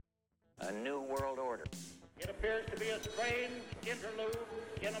A new world order. It appears to be a strange interlude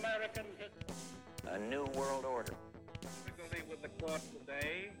in American history. A new world order. The difficulty with the court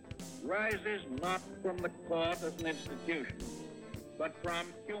today rises not from the court as an institution, but from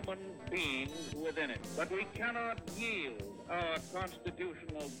human beings within it. But we cannot yield our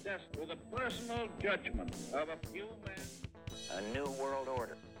constitutional destiny to the personal judgment of a few men. A new world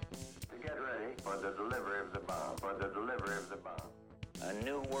order. Get ready for the delivery of the bomb. A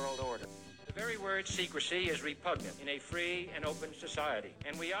new world order. The very word secrecy is repugnant in a free and open society.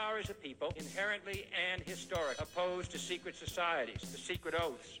 And we are, as a people, inherently and historically opposed to secret societies, to secret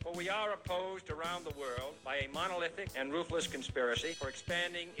oaths. For we are opposed around the world by a monolithic and ruthless conspiracy for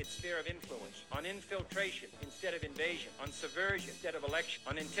expanding its sphere of influence, on infiltration instead of invasion, on subversion instead of election,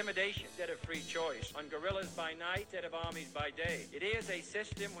 on intimidation instead of free choice, on guerrillas by night instead of armies by day. It is a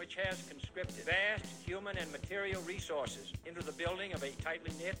system which has conscripted vast human and material resources into the building of a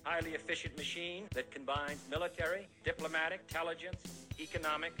tightly knit, highly efficient machine that combines military, diplomatic, intelligence,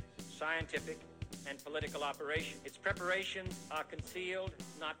 economic, scientific, and political operation. Its preparations are concealed,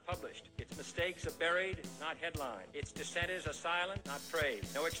 not published. Its mistakes are buried, not headlined. Its dissenters are silent, not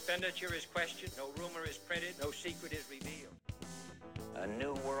praised. No expenditure is questioned, no rumor is printed, no secret is revealed. A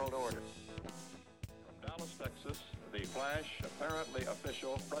new world order. From Dallas, Texas, the flash, apparently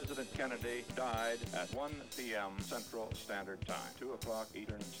official, President Kennedy died at 1 p.m. Central Standard Time, 2 o'clock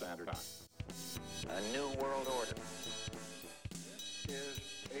Eastern Standard Time. A new world order. This is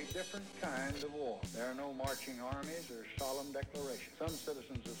a different kind of war. There are no marching armies or solemn declarations. Some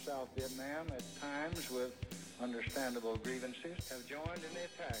citizens of South Vietnam, at times with understandable grievances, have joined in the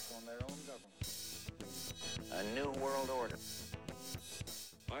attack on their own government. A new world order.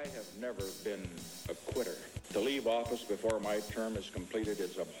 I have never been a quitter. To leave office before my term is completed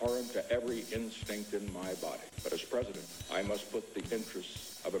is abhorrent to every instinct in my body. But as president, I must put the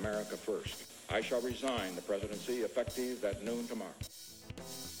interests of America first. I shall resign the presidency effective at noon tomorrow.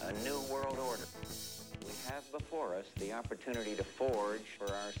 A new world order. We have before us the opportunity to forge for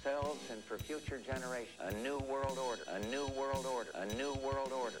ourselves and for future generations a new world order. A new world order. A new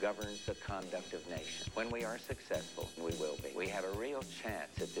world order governs the conduct of nations. When we are successful, we will be. We have a real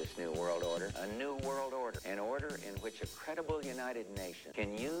chance at this new world order. A new world order. An order in which a credible United Nations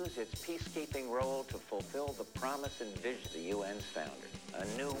can use its peacekeeping role to fulfill the promise and vision of the UN's founders. A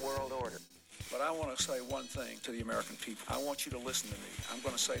new world order. But I want to say one thing to the American people. I want you to listen to me. I'm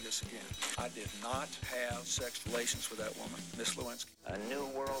going to say this again. I did not have sex relations with that woman, Miss Lewinsky. A new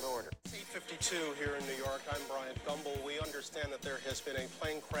world order. 8:52 here in New York. I'm Brian Gumble. We understand that there has been a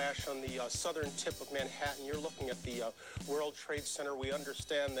plane crash on the southern tip of Manhattan. You're looking at the World Trade Center. We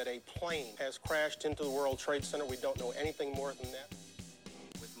understand that a plane has crashed into the World Trade Center. We don't know anything more than that.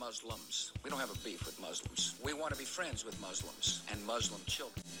 With Muslims. We don't have a beef with Muslims. We want to be friends with Muslims and Muslim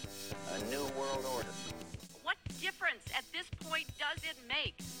children. A new world order. What difference at this point does it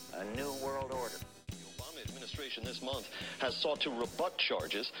make? A new world order. The Obama administration this month has sought to rebut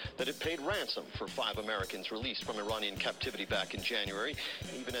charges that it paid ransom for 5 Americans released from Iranian captivity back in January,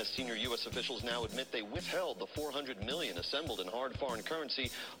 even as senior U.S. officials now admit they withheld the $400 million assembled in hard foreign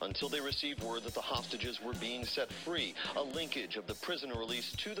currency until they received word that the hostages were being set free, a linkage of the prisoner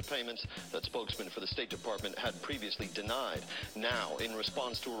release to the payments that spokesman for the State Department had previously denied. Now, in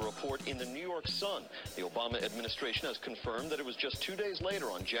response to a report in the New York Sun, the Obama administration has confirmed that it was just 2 days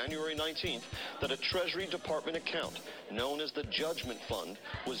later, on January 19th, that a Treasury Department account known as the Judgment Fund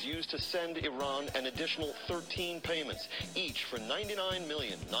was used to send Iran an additional 13 payments, each for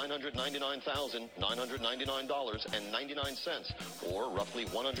 $99,999,999.99, or roughly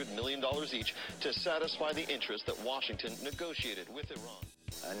 $100 million each, to satisfy the interest that Washington negotiated with Iran.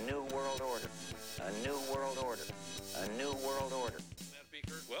 A new world order. A new world order. A new world order.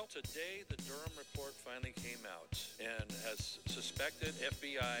 Well, today the Durham report finally came out and has suspected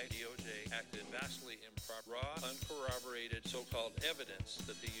FBI, DOJ acted vastly improper, raw, uncorroborated so-called evidence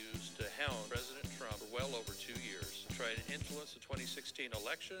that they used to hound President Trump for well over 2 years, to try to influence the 2016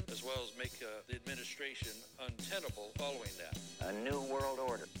 election, as well as make the administration untenable following that. A new world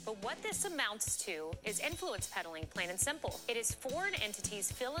order. But what this amounts to is influence peddling, plain and simple. It is foreign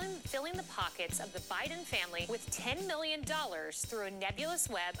entities filling the pockets of the Biden family with $10 million through a nebulous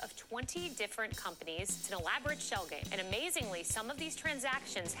web of 20 different companies. It's an elaborate shell game. And amazingly, some of these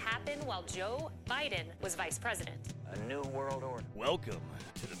transactions happened while Joe Biden was vice president. A new world order. Welcome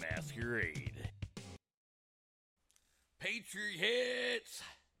to the MasQuerade. Patriots,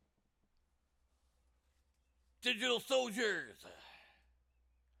 digital soldiers,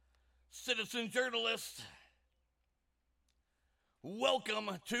 citizen journalists,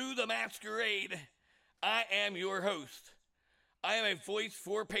 welcome to the MasQuerade. I am your host. I am a voice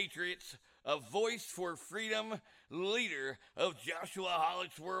for patriots, a voice for freedom, leader of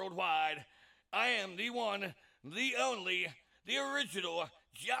Joshua-holics worldwide. I am the one, the only, the original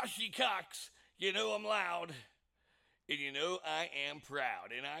Joshy Cox. You know I'm loud. And you know I am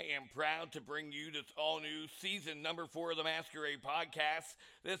proud. And I am proud to bring you this all-new season number 4 of the MasQuerade Podcast.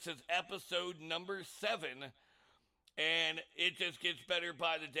 This is episode number 7. And it just gets better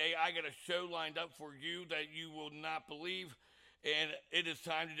by the day. I got a show lined up for you that you will not believe. And it is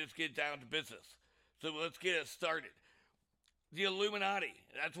time to just get down to business. So let's get it started. The Illuminati.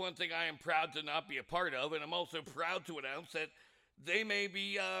 That's one thing I am proud to not be a part of. And I'm also proud to announce that they may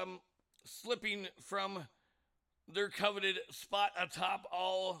be slipping from their coveted spot atop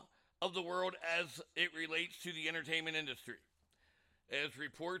all of the world as it relates to the entertainment industry. As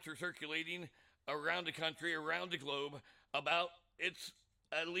reports are circulating around the country, around the globe, about its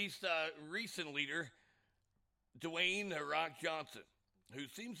at least recent leader, Dwayne "The Rock" Johnson, who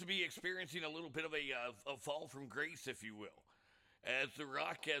seems to be experiencing a little bit of a fall from grace, if you will, as The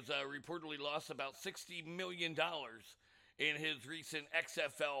Rock has reportedly lost about $60 million in his recent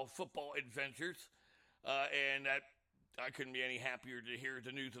XFL football adventures, and I couldn't be any happier to hear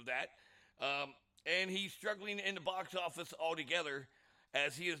the news of that. And he's struggling in the box office altogether,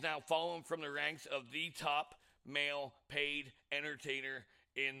 as he is now fallen from the ranks of the top male paid entertainer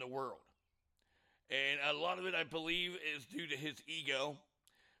in the world. And a lot of it, I believe, is due to his ego.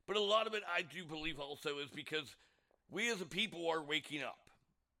 But a lot of it, I do believe also, is because we as a people are waking up.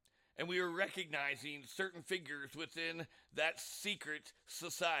 And we are recognizing certain figures within that secret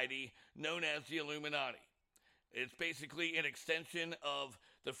society known as the Illuminati. It's basically an extension of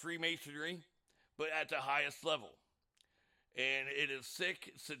the Freemasonry, but at the highest level. And it is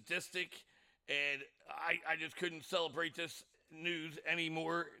sick, sadistic, and I just couldn't celebrate this news any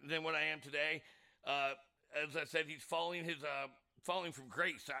more than what I am today. As I said, he's falling from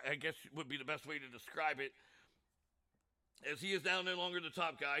grace, I guess would be the best way to describe it, as he is now no longer the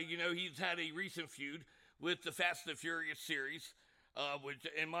top guy. You know, he's had a recent feud with the Fast and the Furious series, which,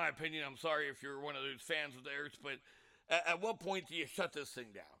 in my opinion, I'm sorry if you're one of those fans of theirs, but at what point do you shut this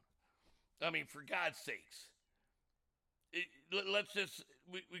thing down? I mean, for God's sakes. Let's just,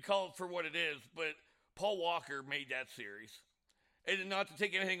 we call it for what it is, but Paul Walker made that series. And not to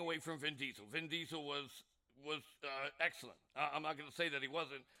take anything away from Vin Diesel. Vin Diesel was excellent. I'm not going to say that he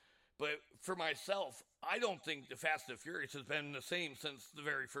wasn't. But for myself, I don't think the Fast and Furious has been the same since the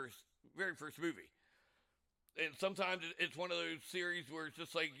very first movie. And sometimes it's one of those series where it's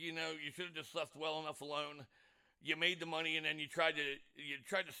just like, you know, you should have just left well enough alone. You made the money, and then you tried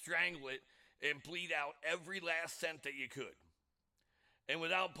to strangle it and bleed out every last cent that you could. And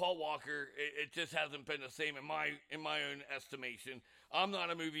without Paul Walker, it just hasn't been the same in my own estimation. I'm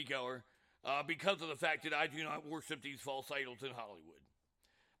not a moviegoer because of the fact that I do not worship these false idols in Hollywood.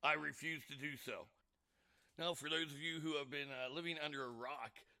 I refuse to do so. Now, for those of you who have been living under a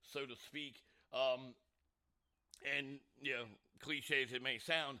rock, so to speak, and, you know, cliche as it may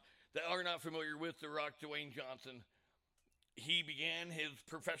sound, that are not familiar with The Rock, Dwayne Johnson, he began his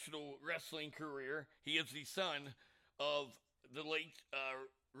professional wrestling career. He is the son of the late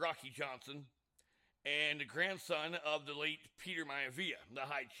Rocky Johnson and the grandson of the late Peter Maivia, the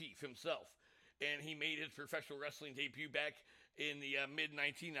High Chief himself. And he made his professional wrestling debut back in the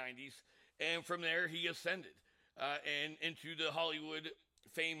mid-1990s. And from there, he ascended and into the Hollywood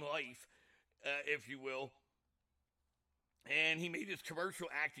fame life, if you will. And he made his commercial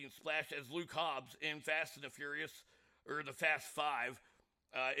acting splash as Luke Hobbs in Fast and the Furious, or the Fast Five,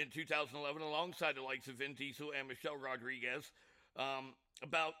 in 2011, alongside the likes of Vin Diesel and Michelle Rodriguez.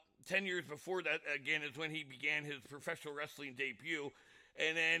 About 10 years before that, again, is when he began his professional wrestling debut.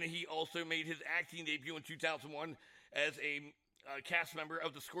 And then he also made his acting debut in 2001 as a cast member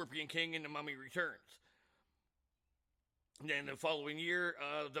of The Scorpion King in The Mummy Returns. And then the following year,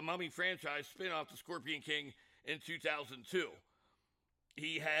 the Mummy franchise spin-off The Scorpion King in 2002.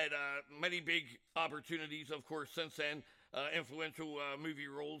 He had many big opportunities, of course, since then. Influential movie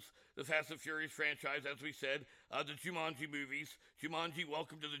roles, the Fast and Furious franchise, as we said, the Jumanji movies, Jumanji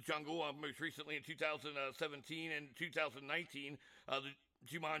Welcome to the Jungle, most recently in 2017 and 2019, the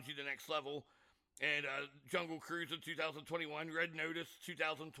Jumanji The Next Level, and Jungle Cruise in 2021, Red Notice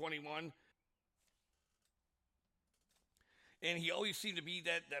 2021. And he always seemed to be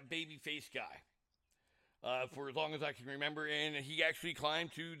that baby face guy for as long as I can remember, and he actually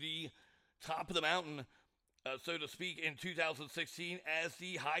climbed to the top of the mountain, so to speak, in 2016 as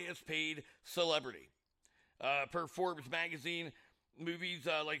the highest paid celebrity. Per Forbes magazine, movies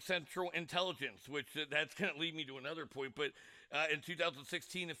like Central Intelligence, which that's going to lead me to another point, but in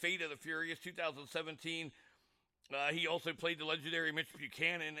 2016, The Fate of the Furious, 2017, He also played the legendary Mitch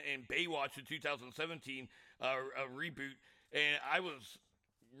Buchanan in Baywatch in 2017, a reboot. And I was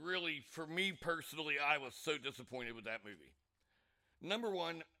really, for me personally, I was so disappointed with that movie. Number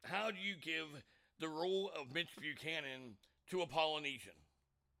one, how do you give the role of Mitch Buchanan to a Polynesian?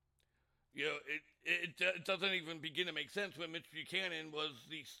 You know, it doesn't even begin to make sense when Mitch Buchanan was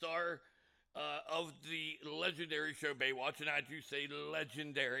the star of the legendary show Baywatch, and I do say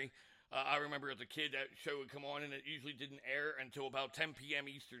legendary. I remember as a kid that show would come on, and it usually didn't air until about 10 p.m.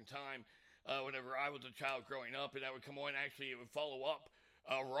 Eastern time whenever I was a child growing up, and that would come on. Actually, it would follow up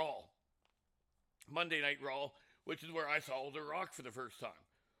Raw, Monday Night Raw, which is where I saw The Rock for the first time.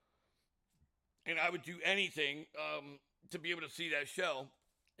 And I would do anything to be able to see that show.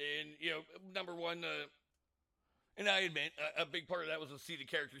 And, you know, number one, and I admit, a big part of that was to see the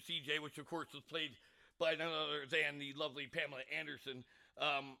character CJ, which, of course, was played by none other than the lovely Pamela Anderson,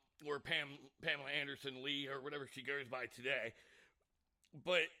 or Pamela Anderson Lee, or whatever she goes by today.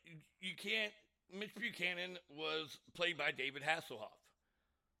 But you can't, Mitch Buchanan was played by David Hasselhoff.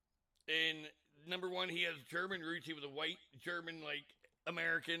 And number one, he has German roots. He was a white German, like,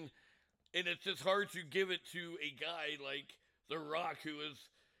 American. And it's just hard to give it to a guy like The Rock, who is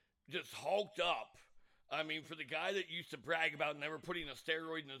just hulked up. I mean, for the guy that used to brag about never putting a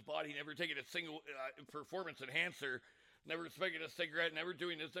steroid in his body, never taking a single performance enhancer, never smoking a cigarette, never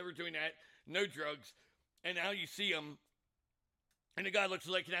doing this, never doing that, no drugs. And now you see him, and the guy looks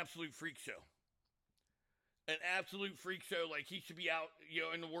like an absolute freak show. An absolute freak show, like he should be out, you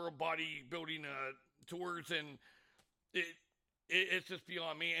know, in the world bodybuilding tours, and it's just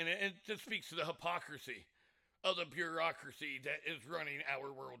beyond me, and it just speaks to the hypocrisy of the bureaucracy that is running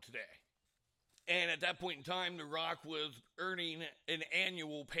our world today. And at that point in time, The Rock was earning an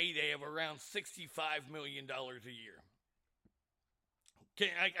annual payday of around $65 million a year.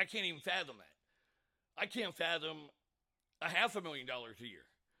 I can't even fathom that. I can't fathom $500,000 a year,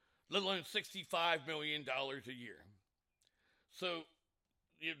 let alone $65 million a year. So,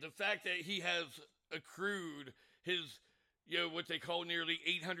 you know, the fact that he has accrued his, you know, what they call nearly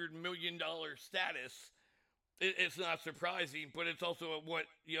 $800 million status, it's not surprising, but it's also what,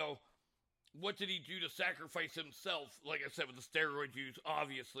 you know, what did he do to sacrifice himself? Like I said, with the steroid use,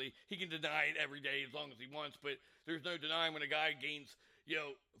 obviously. He can deny it every day as long as he wants, but there's no denying when a guy gains, you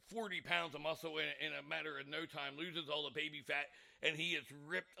know, 40 pounds of muscle in a matter of no time, loses all the baby fat, and he is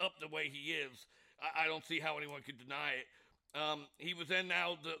ripped up the way he is. I don't see how anyone could deny it. He was then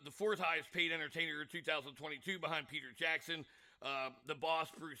now the fourth highest paid entertainer in 2022 behind Peter Jackson, the boss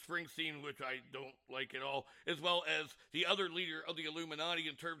Bruce Springsteen, which I don't like at all, as well as the other leader of the Illuminati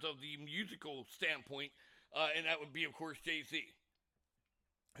in terms of the musical standpoint, and that would be, of course, Jay-Z,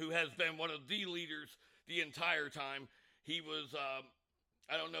 who has been one of the leaders the entire time. He was,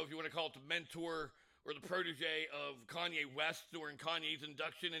 I don't know if you want to call it the mentor or the protege of Kanye West during Kanye's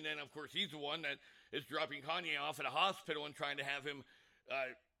induction, and then, of course, he's the one that is dropping Kanye off at a hospital and trying to have him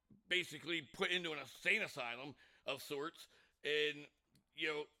basically put into an insane asylum of sorts. And, you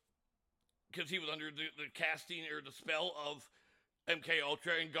know, because he was under the casting or the spell of MK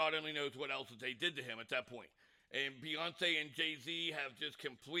Ultra, and God only knows what else that they did to him at that point. And Beyonce and Jay-Z have just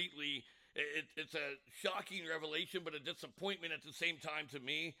completely, it's a shocking revelation, but a disappointment at the same time to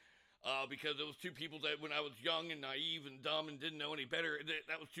me, because it was two people that when I was young and naive and dumb and didn't know any better,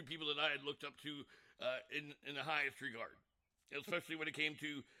 that was two people that I had looked up to in the highest regard, especially when it came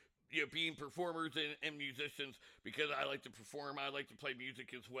to, you know, being performers and musicians, because I like to perform, I like to play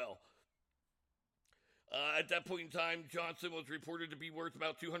music as well. At that point in time, Johnson was reported to be worth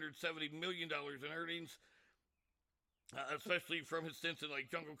about $270 million in earnings, especially from his stints in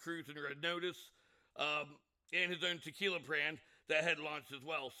like Jungle Cruise and Red Notice, and his own tequila brand that had launched as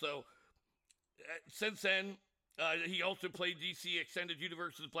well. So since then, he also played DC Extended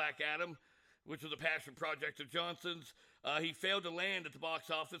Universe's Black Adam, which was a passion project of Johnson's. He failed to land at the box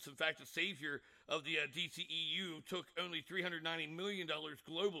office. In fact, the savior of the DCEU took only $390 million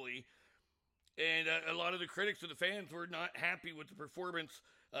globally. And a lot of the critics and the fans were not happy with the performance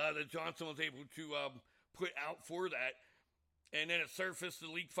that Johnson was able to put out for that. And then it surfaced the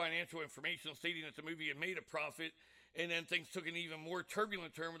leaked financial information stating that the movie had made a profit. And then things took an even more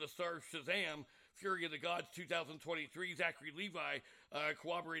turbulent turn with the star of Shazam, Fury of the Gods 2023. Zachary Levi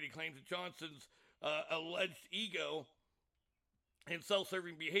corroborated claims that Johnson's alleged ego and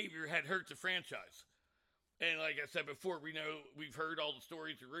self-serving behavior had hurt the franchise. And like I said before, we've heard all the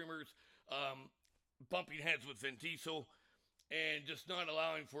stories and rumors, bumping heads with Vin Diesel, and just not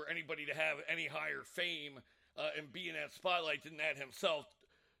allowing for anybody to have any higher fame and be in that spotlight than that himself,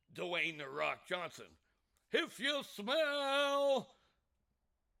 Dwayne "The Rock" Johnson. If you smell,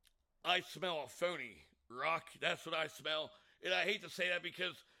 I smell a phony rock. That's what I smell. And I hate to say that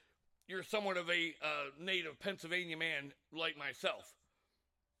because you're somewhat of a native Pennsylvania man like myself.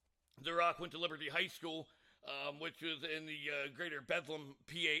 The Rock went to Liberty High School, which was in the greater Bedlam,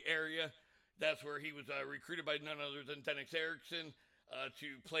 PA area. That's where he was recruited by none other than Dennis Erickson to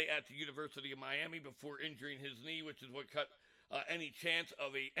play at the University of Miami before injuring his knee, which is what cut any chance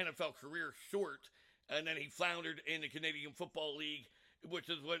of a NFL career short. And then he floundered in the Canadian Football League, which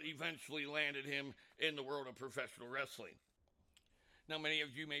is what eventually landed him in the world of professional wrestling. Now, many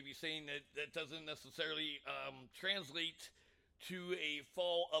of you may be saying that that doesn't necessarily translate to a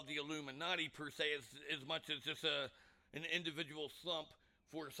fall of the Illuminati per se, as much as just an individual slump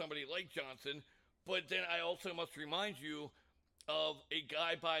for somebody like Johnson. But then I also must remind you of a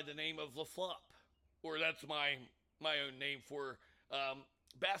guy by the name of LaFlop, or that's my own name for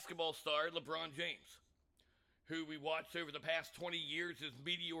basketball star LeBron James, who we watched over the past 20 years his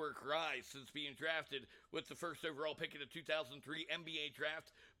meteoric rise since being drafted with the first overall pick in the 2003 NBA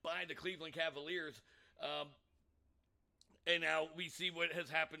draft by the Cleveland Cavaliers. And now we see what has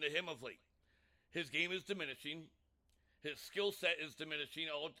happened to him of late. His game is diminishing. His skill set is diminishing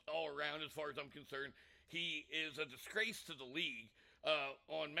all around as far as I'm concerned. He is a disgrace to the league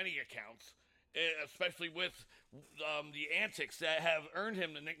on many accounts, especially with the antics that have earned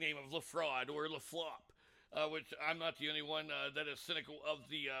him the nickname of LaFraud or LaFlop. Which I'm not the only one that is cynical of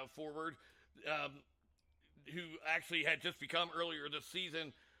the forward, who actually had just become earlier this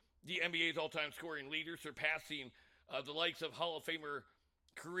season the NBA's all-time scoring leader, surpassing the likes of Hall of Famer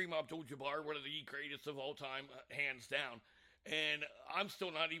Kareem Abdul-Jabbar, one of the greatest of all time, hands down. And I'm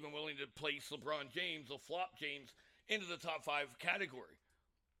still not even willing to place LeBron James, LaFlop James, into the top 5 category.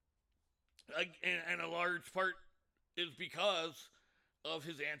 And a large part is because of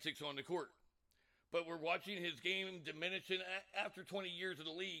his antics on the court. But we're watching his game diminish, and after 20 years in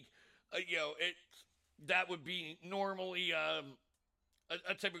the league, that would be normally a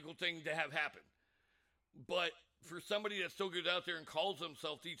typical thing to have happen. But for somebody that still goes out there and calls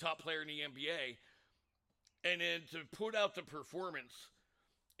himself the top player in the NBA, and then to put out the performance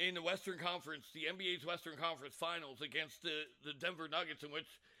in the Western Conference, the NBA's Western Conference Finals against the Denver Nuggets, in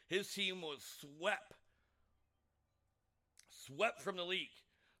which his team was swept from the league.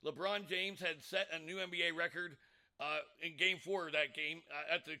 LeBron James had set a new NBA record in Game 4 of that game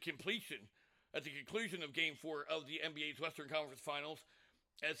at the conclusion of Game 4 of the NBA's Western Conference Finals,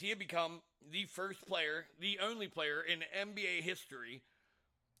 as he had become the first player, the only player in NBA history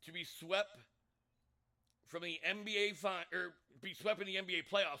to be swept from the be swept in the NBA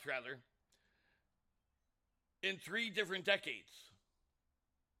playoffs, rather, in 3 different decades.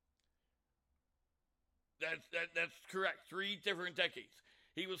 That's correct. 3 different decades.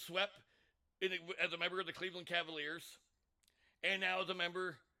 He was swept as a member of the Cleveland Cavaliers, and now as a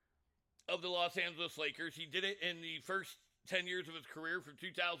member of the Los Angeles Lakers. He did it in the first 10 years of his career from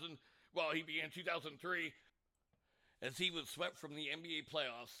 2000. Well, he began 2003, as he was swept from the NBA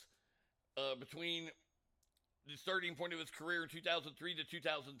playoffs between the starting point of his career in 2003 to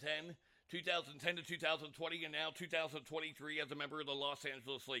 2010, 2010 to 2020, and now 2023 as a member of the Los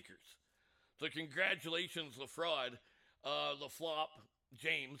Angeles Lakers. So congratulations, LaFraud, LaFlop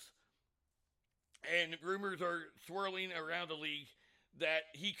James. And rumors are swirling around the league that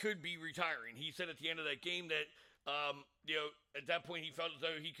he could be retiring. He said at the end of that game that, at that point he felt as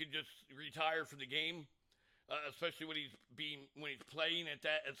though he could just retire from the game, especially when he's playing at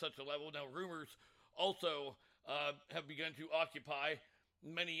such a level. Now, rumors also have begun to occupy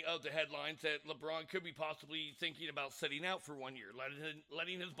many of the headlines that LeBron could be possibly thinking about sitting out for 1 year,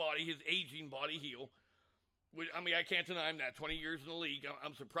 letting his aging body heal. I mean, I can't deny him that. 20 years in the league,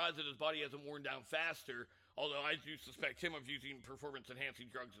 I'm surprised that his body hasn't worn down faster, although I do suspect him of using performance-enhancing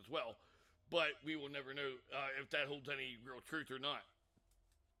drugs as well. But we will never know if that holds any real truth or not.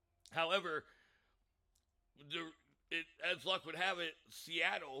 However, as luck would have it,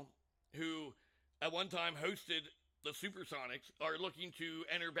 Seattle, who at one time hosted the Supersonics, are looking to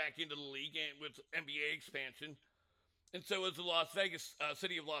enter back into the league with NBA expansion, and so is the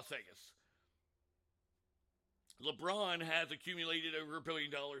city of Las Vegas. LeBron has accumulated over $1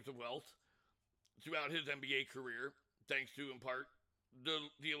 billion of wealth throughout his NBA career, thanks to, in part,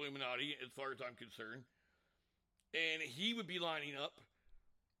 the Illuminati, as far as I'm concerned. And he would be lining up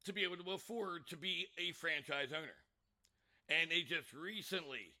to be able to afford to be a franchise owner. And they just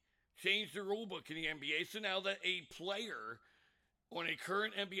recently changed the rule book in the NBA, so now that a player on a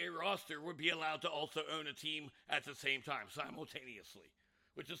current NBA roster would be allowed to also own a team at the same time, simultaneously,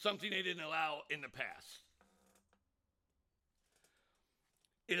 which is something they didn't allow in the past.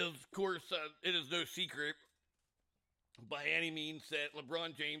 It is, of course, it is no secret by any means that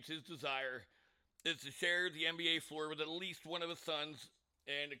LeBron James, his desire is to share the NBA floor with at least one of his sons,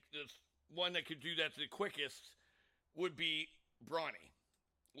 and the one that could do that the quickest would be Bronny,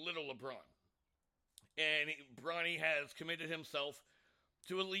 little LeBron. And Bronny has committed himself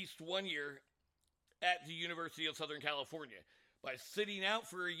to at least 1 year at the University of Southern California. By sitting out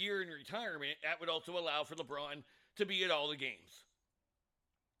for a year in retirement, that would also allow for LeBron to be at all the games.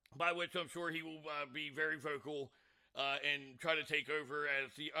 By which I'm sure he will be very vocal and try to take over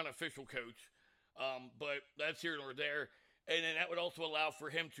as the unofficial coach. But that's here nor there. And then that would also allow for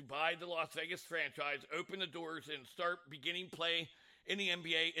him to buy the Las Vegas franchise, open the doors, and start beginning play in the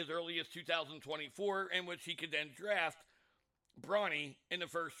NBA as early as 2024, in which he could then draft Bronny in the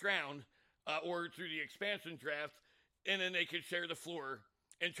first round or through the expansion draft, and then they could share the floor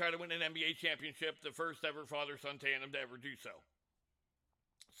and try to win an NBA championship, the first ever father-son tandem to ever do so.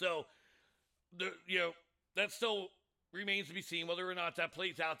 So, that still remains to be seen whether or not that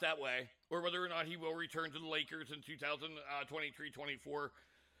plays out that way, or whether or not he will return to the Lakers in 2023-24.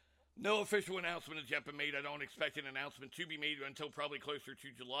 No official announcement has yet been made. I don't expect an announcement to be made until probably closer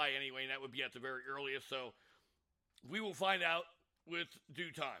to July anyway, and that would be at the very earliest. So we will find out with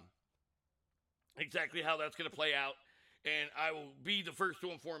due time exactly how that's going to play out. And I will be the first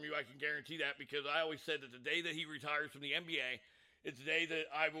to inform you, I can guarantee that, because I always said that the day that he retires from the NBA, it's the day that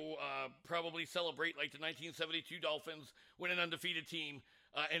I will probably celebrate like the 1972 Dolphins when an undefeated team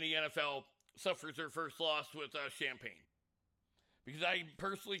in the NFL suffers their first loss with champagne. Because I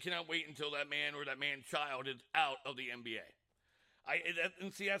personally cannot wait until that man or that man-child is out of the NBA.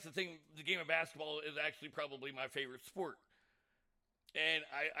 And see, that's the thing. The game of basketball is actually probably my favorite sport. And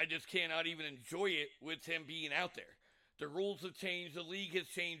I just cannot even enjoy it with him being out there. The rules have changed. The league has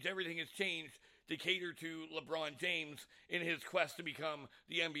changed. Everything has changed to cater to LeBron James in his quest to become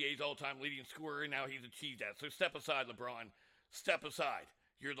the NBA's all-time leading scorer, and now he's achieved that. So step aside, LeBron. Step aside.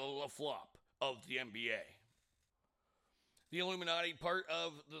 You're the flop of the NBA. The Illuminati, part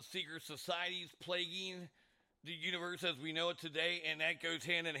of the secret societies plaguing the universe as we know it today, and that goes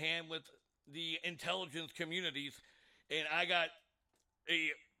hand in hand with the intelligence communities. And I got a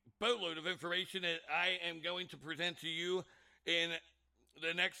boatload of information that I am going to present to you in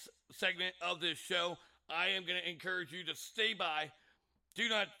the next segment of this show. I am going to encourage you to stay by. Do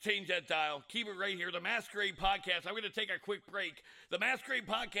not change that dial. Keep it right here. The MasQuerade Podcast. I'm going to take a quick break. The MasQuerade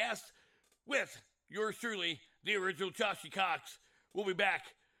Podcast with yours truly, the original Joshy Cox. We'll be back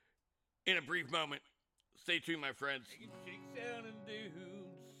in a brief moment. Stay tuned, my friends. Chicks out and dudes,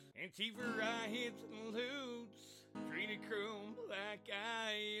 Antifa riots and loots, treated chrome like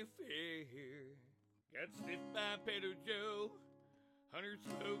I fair. Got sniffed by Pedo Joe, hunters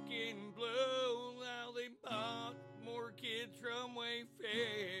smoking blow. Now they bought more kids from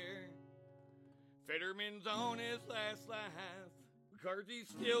Wayfair. Fetterman's on his last laugh. McCarthy's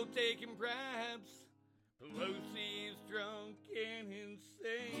still taking bribes. Pelosi's drunk and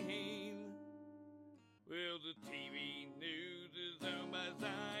insane. Well, the TV news is owned by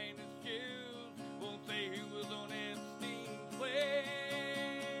Zionist Jews. Won't say who was on Epstein's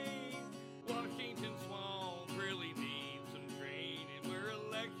plane. Washington swamp really needs some training, where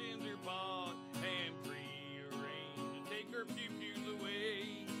elections are bought and prearranged to take our pew-pews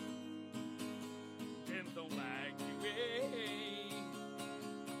away. Dems don't like UA.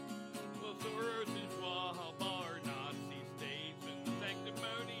 Well, Soros and Schwab are Nazi states, and the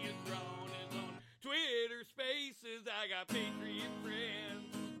sanctimonious drawn is on Twitter Spaces. I got patriot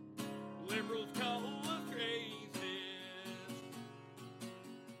friends. Liberals call us racist.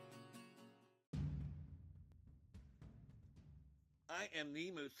 I am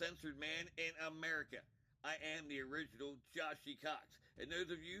the most censored man in America. I am the original Joshy Cox. And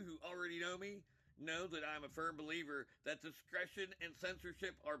those of you who already know me know that I'm a firm believer that discretion and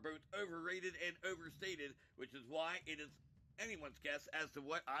censorship are both overrated and overstated, which is why it is anyone's guess as to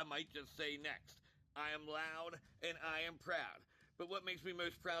what I might just say next. I am loud and I am proud. But what makes me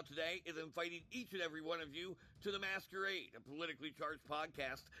most proud today is inviting each and every one of you to the MasQuerade, a politically charged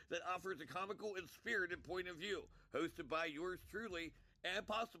podcast that offers a comical and spirited point of view, hosted by yours truly, and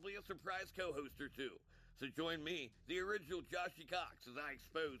possibly a surprise co-host or two. So join me, the original Joshy Cox, as I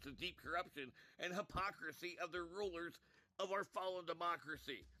expose the deep corruption and hypocrisy of the rulers of our fallen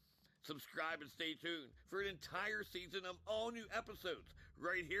democracy. Subscribe and stay tuned for an entire season of all new episodes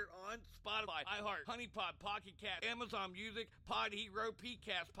right here on Spotify, iHeart, HoneyPod, Pocket Cast, Amazon Music, Pod Hero,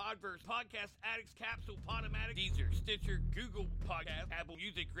 Pcast, Podverse, Podcast Addicts, Capsule, Podomatic, Deezer, Stitcher, Google Podcast, Apple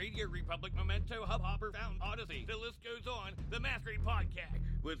Music, Radio Republic, Memento, Hubhopper, Fountain, Odyssey. The list goes on. The MasQuerade Podcast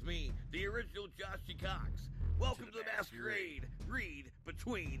with me, the original Joshy Cox. Welcome to the MasQuerade. Read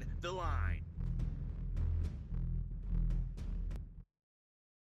between the lines.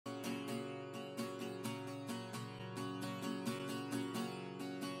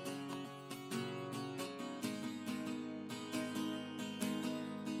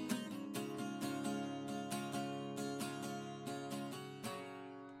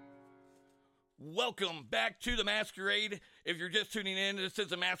 Welcome back to the MasQuerade. If you're just tuning in, this is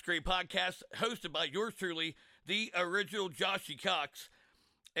the MasQuerade Podcast, hosted by yours truly, the original Joshy Cox.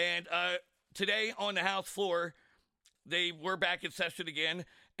 And today on the House floor, they were back in session again,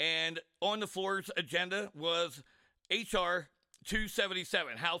 and on the floor's agenda was H.R.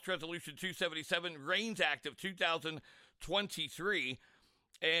 277, House Resolution 277, REINS Act of 2023.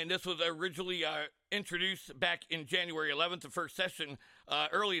 And this was originally introduced back in January 11th, the first session,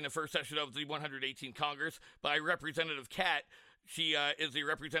 early in the first session of the 118th Congress by Representative Cat. She is the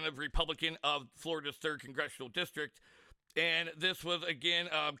representative Republican of Florida's 3rd Congressional District. And this was, again,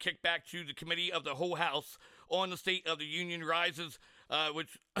 kicked back to the Committee of the Whole House on the State of the Union Rises,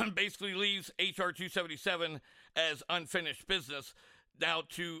 which basically leaves H.R. 277 as unfinished business. Now,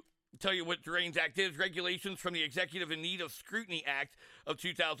 to tell you what the REINS Act is, regulations from the Executive in Need of Scrutiny Act of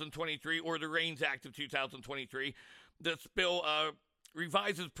 2023, or the REINS Act of 2023. This bill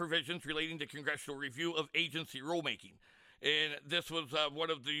revises provisions relating to congressional review of agency rulemaking. And this was one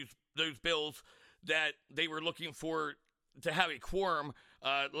of those bills that they were looking for to have a quorum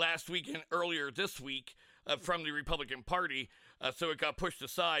last week and earlier this week from the Republican Party, so it got pushed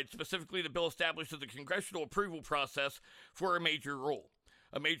aside. Specifically, the bill establishes the congressional approval process for a major rule.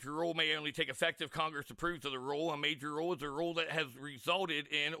 A major rule may only take effect if Congress approves of the rule. A major rule is a rule that has resulted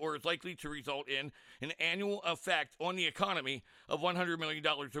in or is likely to result in an annual effect on the economy of $100 million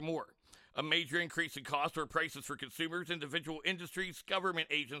or more. A major increase in costs or prices for consumers, individual industries, government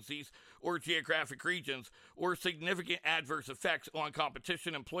agencies, or geographic regions, or significant adverse effects on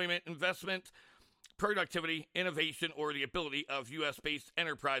competition, employment, investment, productivity, innovation, or the ability of U.S.-based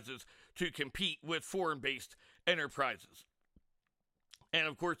enterprises to compete with foreign-based enterprises. And,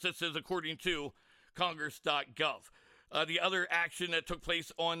 of course, this is according to Congress.gov. The other action that took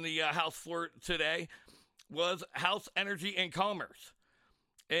place on the House floor today was House Energy and Commerce.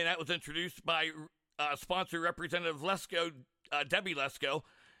 And that was introduced by sponsor Representative Lesko, Debbie Lesko.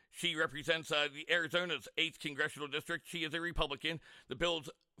 She represents the Arizona's 8th Congressional District. She is a Republican. The bill's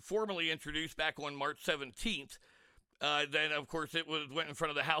formally introduced back on March 17th. Then, of course, went in front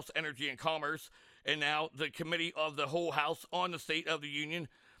of the House Energy and Commerce. And now the Committee of the Whole House on the State of the Union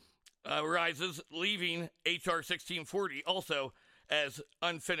rises, leaving H.R. 1640 also as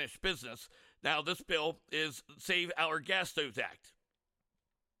unfinished business. Now, this bill is Save Our Gas Stoves Act.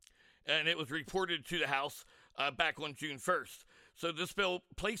 And it was reported to the House back on June 1st. So this bill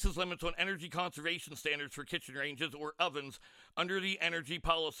places limits on energy conservation standards for kitchen ranges or ovens under the Energy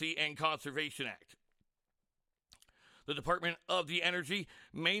Policy and Conservation Act. The Department of the Energy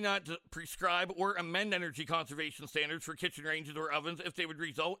may not prescribe or amend energy conservation standards for kitchen ranges or ovens if they would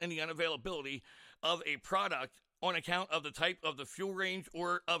result in the unavailability of a product on account of the type of the fuel range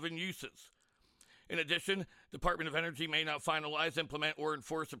or oven uses. In addition, the Department of Energy may not finalize, implement, or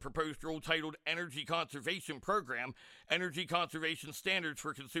enforce a proposed rule titled Energy Conservation Program, Energy Conservation Standards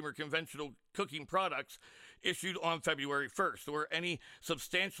for Consumer Conventional Cooking Products, issued on February 1st, or any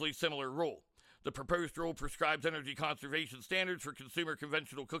substantially similar rule. The proposed rule prescribes energy conservation standards for consumer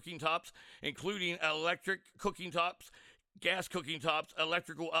conventional cooking tops, including electric cooking tops, gas cooking tops,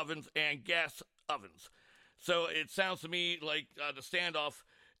 electrical ovens, and gas ovens. So it sounds to me like the standoff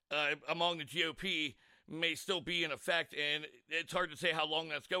among the GOP may still be in effect, and it's hard to say how long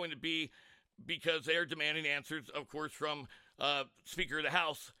that's going to be because they're demanding answers, of course, from Speaker of the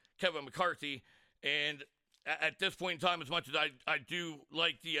House, Kevin McCarthy. And at this point in time, as much as I do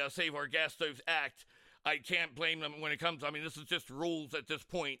like the Save Our Gas Stoves Act, I can't blame them when it comes. I mean, this is just rules at this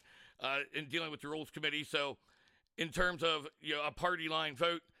point in dealing with the Rules Committee. So in terms of a party line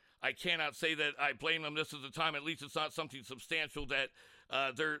vote, I cannot say that I blame them. This is the time, at least it's not something substantial that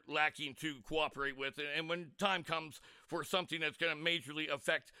they're lacking to cooperate with. And when time comes for something that's going to majorly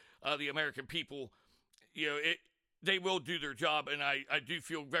affect the American people, they will do their job, and I do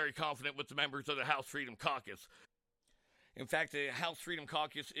feel very confident with the members of the House Freedom Caucus. In fact, the House Freedom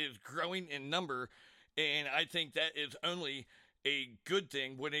Caucus is growing in number, and I think that is only a good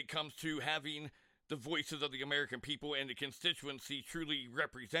thing when it comes to having the voices of the American people and the constituency truly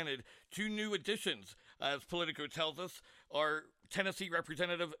represented. Two new additions, as Politico tells us, are Tennessee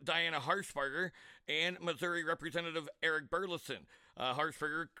Representative Diana Harshbarger and Missouri Representative Eric Burleson.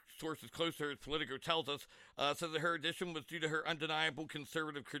 Harshbarger, sources close to her, as Politico tells us, says that her addition was due to her undeniable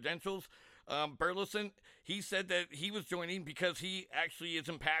conservative credentials. Burleson, he said that he was joining because he actually is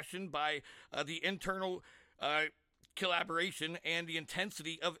impassioned by the internal collaboration and the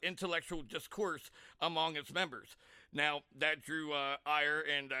intensity of intellectual discourse among its members. Now, that drew ire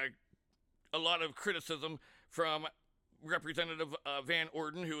and a lot of criticism from Representative Van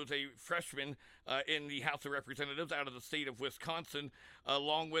Orden, who is a freshman in the House of Representatives out of the state of Wisconsin,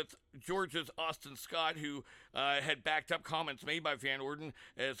 along with Georgia's Austin Scott, who had backed up comments made by Van Orden,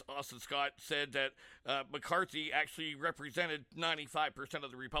 as Austin Scott said that McCarthy actually represented 95%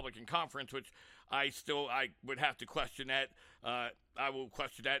 of the Republican conference, which I would have to question that. I will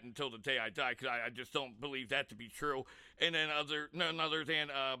question that until the day I die, because I just don't believe that to be true. And then none other than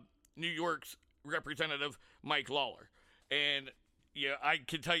New York's Representative Mike Lawler. And yeah, I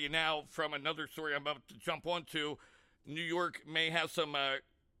can tell you now from another story I'm about to jump onto, New York may have some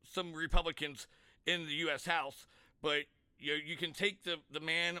Republicans in the U.S. House, but you can take the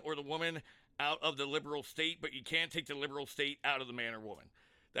man or the woman out of the liberal state, but you can't take the liberal state out of the man or woman.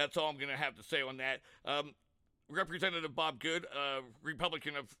 That's all I'm going to have to say on that. Representative Bob Good,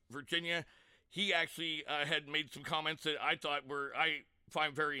 Republican of Virginia, he actually had made some comments that I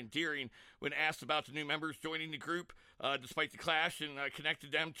find very endearing when asked about the new members joining the group, despite the clash, and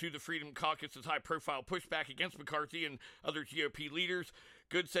connected them to the Freedom Caucus's high-profile pushback against McCarthy and other GOP leaders.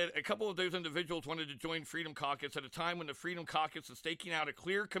 Good said a couple of those individuals wanted to join Freedom Caucus at a time when the Freedom Caucus is staking out a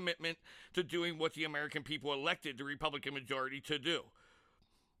clear commitment to doing what the American people elected the Republican majority to do.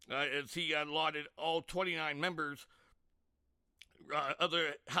 As he lauded all 29 members,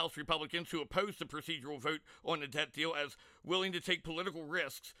 other House Republicans who opposed the procedural vote on the debt deal as willing to take political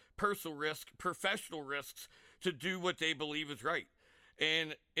risks, personal risks, professional risks to do what they believe is right.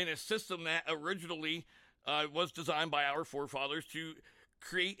 And in a system that originally was designed by our forefathers to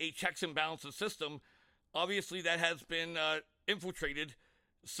create a checks and balances system, obviously that has been infiltrated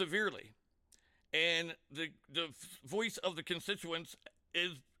severely. And the voice of the constituents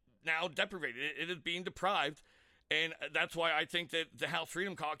is now deprivated. It is being deprived. And that's why I think that the House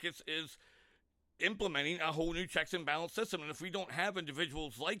Freedom Caucus is implementing a whole new checks and balance system. And if we don't have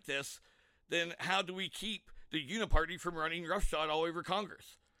individuals like this, then how do we keep the uniparty from running roughshod all over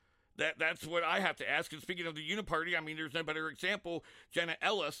Congress? That's what I have to ask. And speaking of the uniparty, I mean, there's no better example. Jenna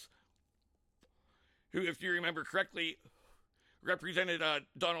Ellis, who, if you remember correctly, represented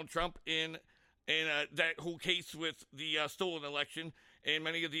Donald Trump in that whole case with the stolen election and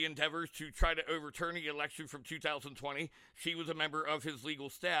many of the endeavors to try to overturn the election from 2020. She was a member of his legal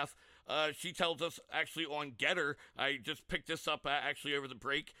staff. She tells us actually on Getter, I just picked this up actually over the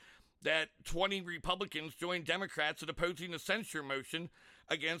break, that 20 Republicans joined Democrats in opposing the censure motion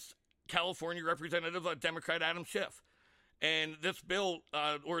against California Representative Democrat Adam Schiff. And this bill,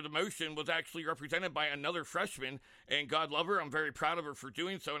 or the motion, was actually represented by another freshman, and God love her, I'm very proud of her for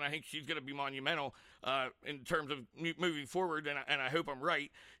doing so, and I think she's going to be monumental in terms of moving forward, and I hope I'm right.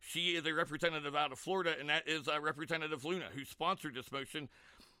 She is a representative out of Florida, and that is Representative Luna, who sponsored this motion.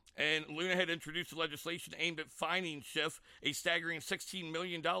 And Luna had introduced legislation aimed at fining Schiff a staggering $16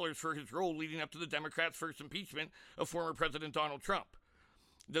 million for his role leading up to the Democrats' first impeachment of former President Donald Trump.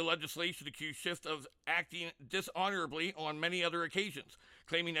 The legislation accused Schiff of acting dishonorably on many other occasions,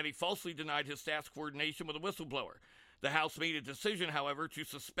 claiming that he falsely denied his staff's coordination with a whistleblower. The House made a decision, however, to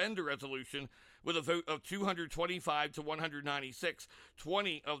suspend the resolution with a vote of 225 to 196.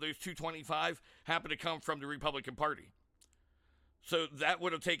 20 of those 225 happened to come from the Republican Party. So that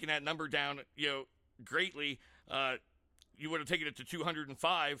would have taken that number down, greatly. You would have taken it to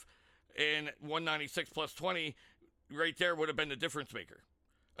 205, and 196 plus 20 right there would have been the difference maker.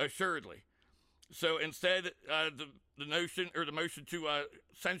 Assuredly. So instead, the motion to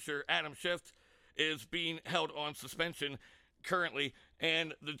censure Adam Schiff is being held on suspension currently,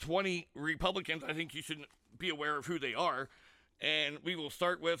 and the 20 Republicans, I think you should be aware of who they are, and we will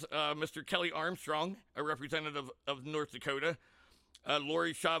start with Mr. Kelly Armstrong, a representative of North Dakota,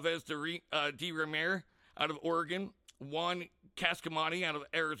 Lori Chavez de Ramire out of Oregon, Juan Cascamani out of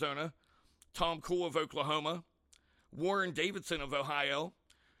Arizona, Tom Cool of Oklahoma, Warren Davidson of Ohio,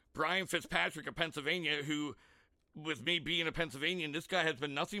 Brian Fitzpatrick of Pennsylvania, who, with me being a Pennsylvanian, this guy has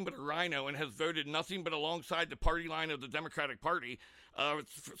been nothing but a RINO and has voted nothing but alongside the party line of the Democratic Party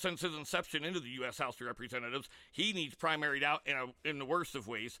since his inception into the U.S. House of Representatives. He needs primaried out in the worst of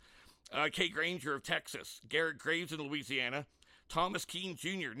ways. Kay Granger of Texas, Garrett Graves in Louisiana, Thomas Keene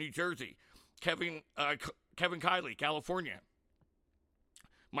Jr., New Jersey, Kevin Kiley, California,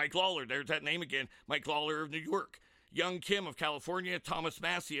 Mike Lawler, there's that name again, Mike Lawler of New York, Young Kim of California, Thomas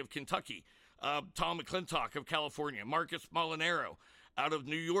Massey of Kentucky, Tom McClintock of California, Marcus Molinaro out of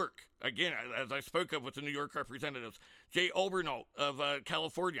New York, again, as I spoke of with the New York representatives, Jay Obernolt of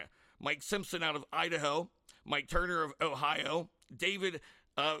California, Mike Simpson out of Idaho, Mike Turner of Ohio, David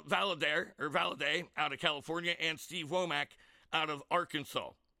Valadez out of California, and Steve Womack out of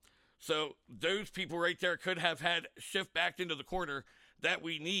Arkansas. So those people right there could have had Schiff backed into the corner that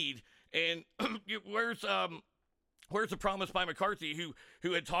we need. And where's Where's the promise by McCarthy,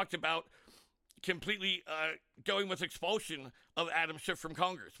 who had talked about completely going with expulsion of Adam Schiff from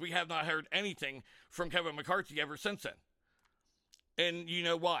Congress? We have not heard anything from Kevin McCarthy ever since then. And you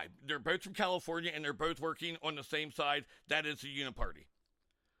know why? They're both from California, and they're both working on the same side. That is the Uniparty.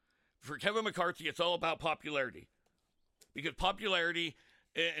 For Kevin McCarthy, it's all about popularity. Because popularity,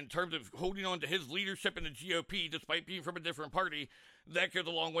 in terms of holding on to his leadership in the GOP, despite being from a different party, that goes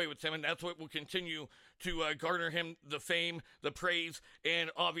a long way with him, and that's what will continue to garner him the fame, the praise,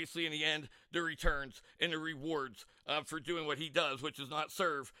 and obviously, in the end, the returns and the rewards for doing what he does, which is not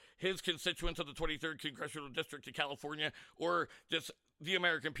serve his constituents of the 23rd Congressional District of California or just the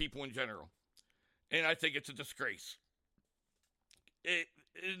American people in general. And I think it's a disgrace.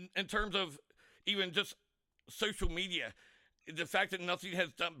 In terms of even just social media, the fact that nothing has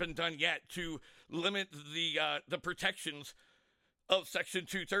been done yet to limit the protections of Section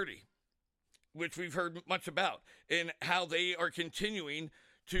 230, which we've heard much about, and how they are continuing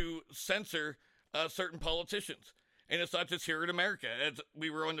to censor certain politicians. And it's not just here in America. As we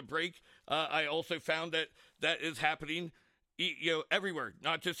were on the break, I also found that is happening, everywhere.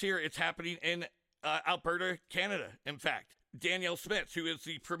 Not just here. It's happening in Alberta, Canada. In fact, Danielle Smith, who is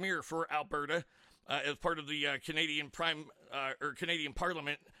the premier for Alberta, as part of the Canadian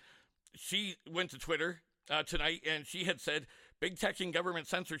Parliament, she went to Twitter tonight, and she had said, "Big tech and government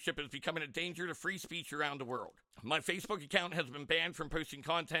censorship is becoming a danger to free speech around the world. My Facebook account has been banned from posting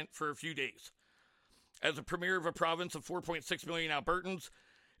content for a few days. As a premier of a province of 4.6 million Albertans,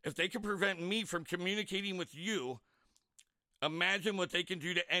 if they can prevent me from communicating with you, imagine what they can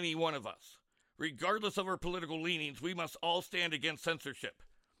do to any one of us. Regardless of our political leanings, we must all stand against censorship."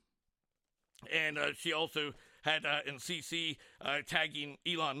 And she also had in CC tagging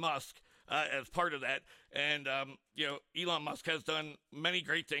Elon Musk as part of that. And, Elon Musk has done many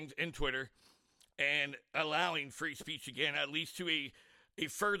great things in Twitter and allowing free speech again, at least to a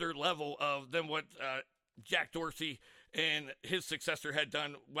further level than what Jack Dorsey and his successor had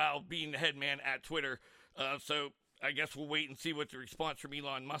done while being the head man at Twitter. So I guess we'll wait and see what the response from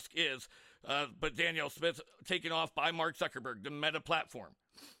Elon Musk is. But Danielle Smith taken off by Mark Zuckerberg, the Meta platform,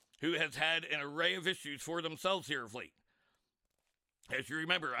 who has had an array of issues for themselves here of late. As you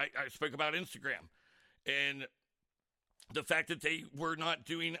remember, I spoke about Instagram and the fact that they were not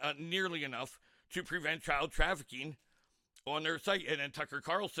doing nearly enough to prevent child trafficking on their site. And then Tucker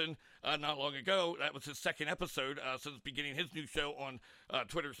Carlson, not long ago, that was his second episode since beginning his new show on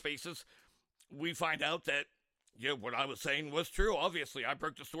Twitter Spaces, we find out that what I was saying was true. Obviously, I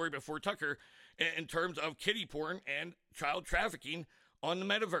broke the story before Tucker in terms of kiddie porn and child trafficking on the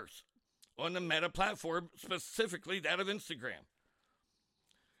metaverse, on the Meta platform, specifically that of Instagram.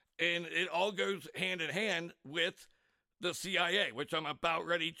 And it all goes hand in hand with the CIA, which I'm about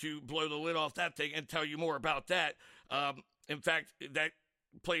ready to blow the lid off that thing and tell you more about that. In fact, that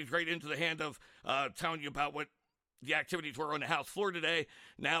plays right into the hand of telling you about what the activities were on the House floor today.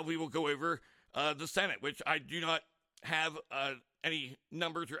 Now we will go over the Senate, which I do not have any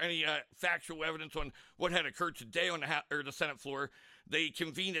numbers or any factual evidence on what had occurred today on the Senate floor. They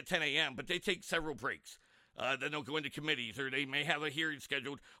convened at 10 a.m., but they take several breaks. Then they'll go into committees, or they may have a hearing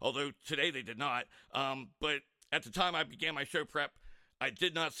scheduled, although today they did not. But at the time I began my show prep, I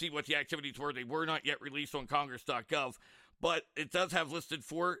did not see what the activities were. They were not yet released on Congress.gov, but it does have listed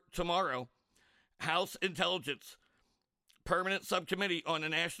for tomorrow, House Intelligence, Permanent Subcommittee on the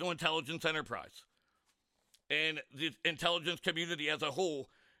National Intelligence Enterprise. And the intelligence community as a whole,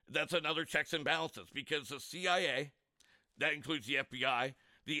 that's another checks and balances, because the CIA, that includes the FBI,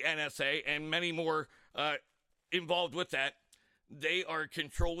 the NSA, and many more involved with that, they are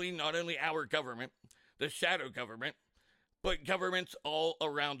controlling not only our government, the shadow government, but governments all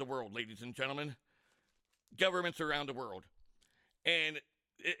around the world, ladies and gentlemen. Governments around the world. And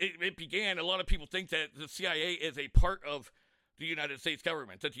it began, a lot of people think that the CIA is a part of the United States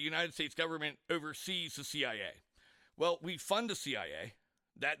government, that the United States government oversees the CIA. Well, we fund the CIA.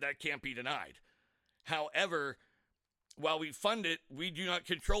 That can't be denied. However, while we fund it, we do not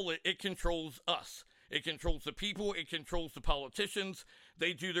control it. It controls us. It controls the people. It controls the politicians.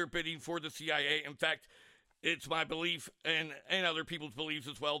 They do their bidding for the CIA. In fact, it's my belief, and other people's beliefs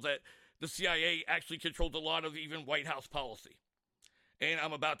as well, that the CIA actually controls a lot of even White House policy. And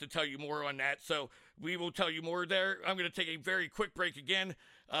I'm about to tell you more on that, so we will tell you more there. I'm going to take a very quick break again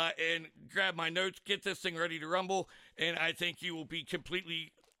and grab my notes, get this thing ready to rumble, and I think you will be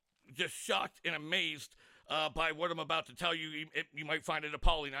completely just shocked and amazed by what I'm about to tell you. You might find it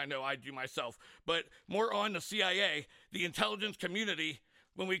appalling. I know I do myself. But more on the CIA, the intelligence community,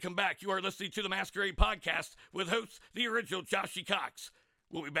 when we come back. You are listening to the MasQuerade Podcast with host, the original Joshy Cox.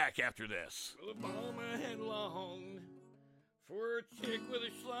 We'll be back after this. Well, my head long. for a chick with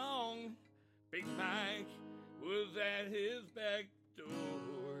a schlong. Big Mike was at his back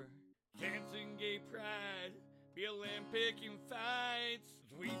door. Dancing gay pride, BLM picking fights.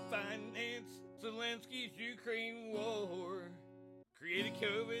 We finance Zelensky's Ukraine war. Created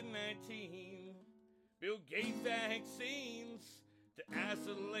COVID-19. Bill Gates vaccines to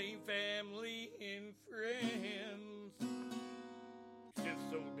isolate family and friends.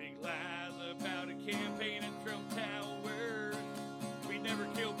 Just so big lies about a campaign at Trump Towers. We never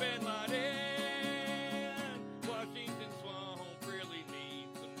killed Bin Laden. Washington swamp really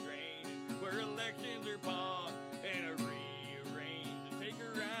needs some drainage, where elections are bought and are rearranged to take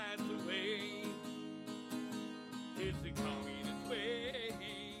our rights away. It's the communist way.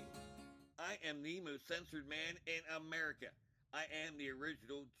 I am the most censored man in America. I am the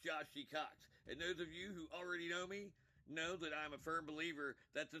original Joshy Cox. And those of you who already know me know that I'm a firm believer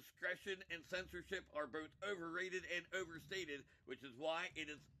that discretion and censorship are both overrated and overstated, which is why it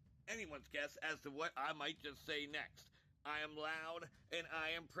is anyone's guess as to what I might just say next. I am loud and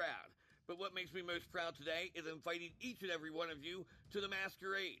I am proud. But what makes me most proud today is inviting each and every one of you to the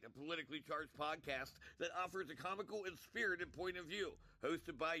MasQuerade, a politically charged podcast that offers a comical and spirited point of view,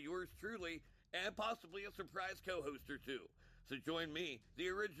 hosted by yours truly, and possibly a surprise co-host or two. So join me, the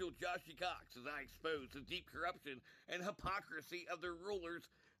original Joshy Cox, as I expose the deep corruption and hypocrisy of the rulers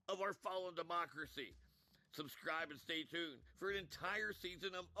of our fallen democracy. Subscribe and stay tuned for an entire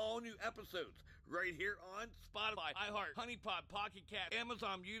season of all new episodes right here on Spotify, iHeart, HoneyPod, Pocket Cast,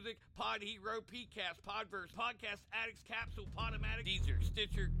 Amazon Music, Pod Hero, Pcast, Podverse, Podcast Addicts, Capsule, Podomatic, Deezer,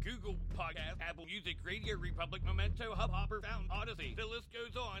 Stitcher, Google Podcast, Apple Music, Radio Republic, Memento, Hubhopper, Fountain, Odyssey. The list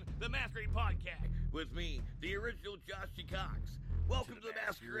goes on. The MasQuerade Podcast with me, the original Joshy Cox. Welcome to the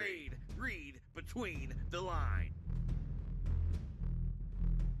MasQuerade. Read between the lines.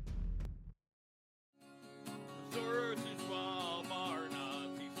 Soros and Schwab are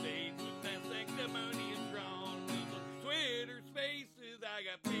Nazi states with that sanctimonious drawn. Twitter spaces, I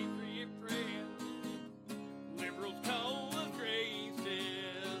got patriot friends. Liberals call us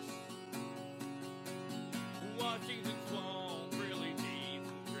racist. Washington swamp really needs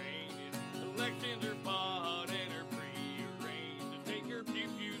some drainage. Elections are bought and are prearranged to take our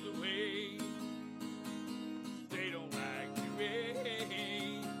pew-pews away. They don't like to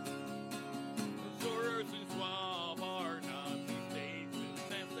hate. Soros and Schwab are Nazi states with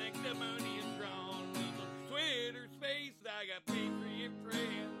that sanctimonious drawn. Twitter space, I got patriot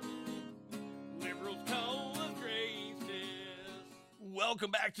friends. Liberals call us racist.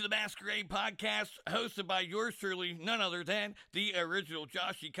 Welcome back to the MasQuerade Podcast, hosted by yours truly, none other than the original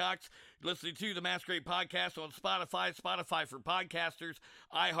Joshy Cox. Listening to the MasQuerade Podcast on Spotify, Spotify for podcasters,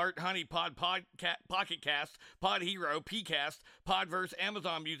 iHeart, HoneyPod, Pocket Cast, Pod Hero, Pcast, Podverse,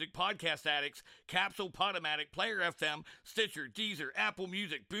 Amazon Music, Podcast Addicts, Capsule, Podomatic, Player FM, Stitcher, Deezer, Apple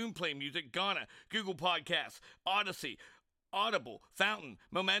Music, Boomplay Music, Ghana, Google Podcasts, Odyssey, Audible, Fountain,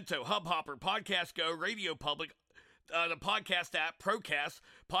 Memento, Hubhopper, Podcast Go, Radio Public, the podcast app, Procast,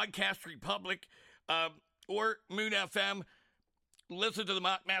 Podcast Republic, or Moon FM. Listen to the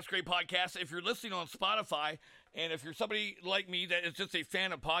MasQuerade Podcast. If you're listening on Spotify, and if you're somebody like me that is just a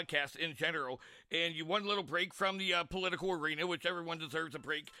fan of podcasts in general, and you want a little break from the political arena, which everyone deserves a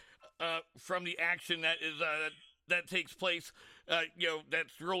break from the action that is that takes place,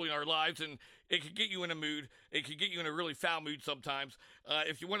 that's ruling our lives, and it could get you in a mood. It could get you in a really foul mood sometimes.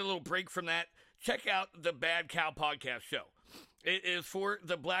 If you want a little break from that, check out the Bad Cow Podcast Show. It is for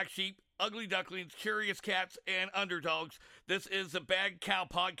the black sheep, ugly ducklings, curious cats, and underdogs. This is the Bad Cow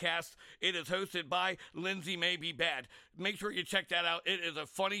Podcast. It is hosted by Lindsay May Be Bad. Make sure you check that out. It is a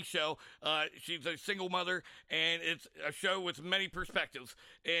funny show. She's a single mother, and it's a show with many perspectives.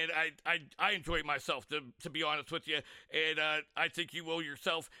 And I enjoy it myself, to be honest with you. And I think you will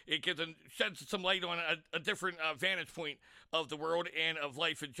yourself. It sheds some light on a different vantage point of the world and of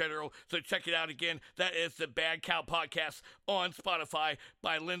life in general. So check it out again. That is the Bad Cow Podcast on Spotify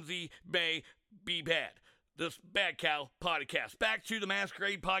by Lindsay May Be Bad. This Bad Cow Podcast. Back to the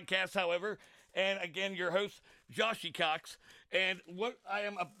MasQuerade Podcast, however, and again, your host, Joshy Cox. And what I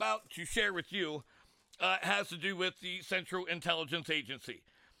am about to share with you has to do with the Central Intelligence Agency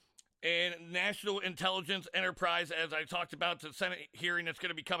and National Intelligence Enterprise, as I talked about the Senate hearing that's going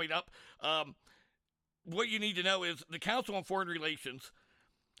to be coming up. What you need to know is the Council on Foreign Relations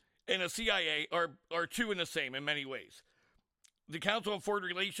and the CIA are two in the same in many ways. The Council on Foreign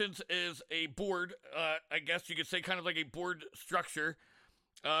Relations is a board, I guess you could say kind of like a board structure.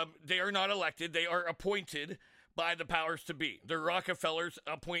 They are not elected. They are appointed by the powers to be. The Rockefellers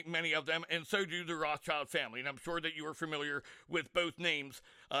appoint many of them, and so do the Rothschild family. And I'm sure that you are familiar with both names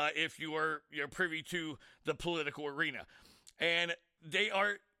if you are privy to the political arena. and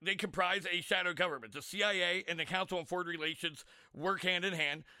they comprise a shadow government. The CIA and the Council on Foreign Relations work hand in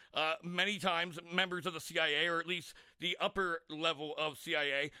hand. Many times, members of the CIA, or at least the upper level of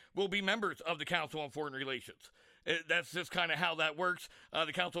CIA, will be members of the Council on Foreign Relations. That's just kind of how that works.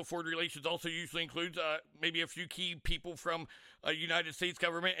 The Council on Foreign Relations also usually includes maybe a few key people from United States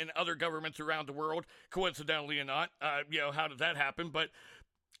government and other governments around the world, coincidentally or not. How does that happen? But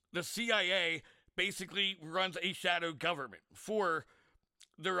the CIA basically runs a shadow government for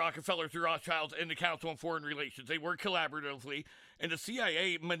the Rockefellers, the Rothschilds, and the Council on Foreign Relations. They work collaboratively, and the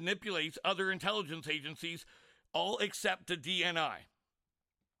CIA manipulates other intelligence agencies, all except the DNI.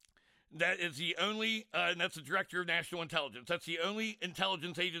 That is the only, and that's the Director of National Intelligence. That's the only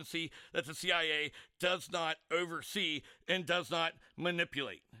intelligence agency that the CIA does not oversee and does not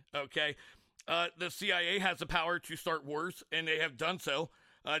manipulate, okay? The CIA has the power to start wars, and they have done so.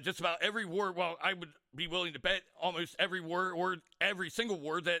 Just about every war, well, I would be willing to bet almost every war or every single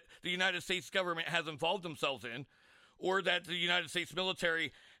war that the United States government has involved themselves in, or that the United States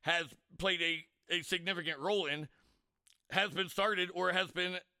military has played a significant role in, has been started or has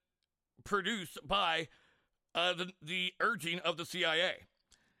been produced by the urging of the CIA.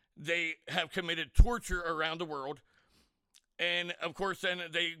 They have committed torture around the world, and of course then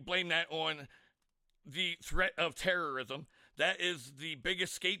they blame that on the threat of terrorism. That is the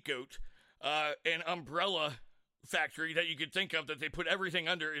biggest scapegoat and umbrella factory that you could think of that they put everything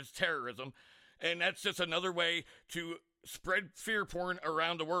under is terrorism. And that's just another way to spread fear porn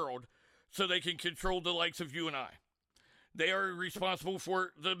around the world so they can control the likes of you and I. They are responsible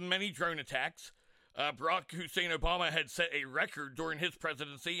for the many drone attacks. Barack Hussein Obama had set a record during his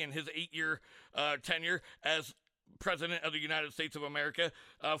presidency and his 8-year tenure as President of the United States of America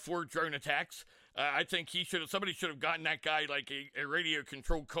for drone attacks. I think somebody should have gotten that guy like a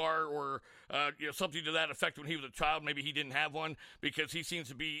radio-controlled car or something to that effect when he was a child. Maybe he didn't have one because he seems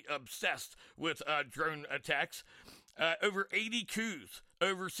to be obsessed with drone attacks. Over 80 coups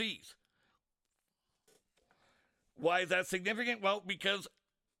overseas. Why is that significant? Well, because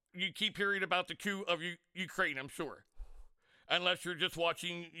you keep hearing about the coup of Ukraine, I'm sure. Unless you're just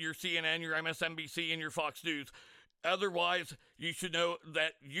watching your CNN, your MSNBC, and your Fox News. Otherwise, you should know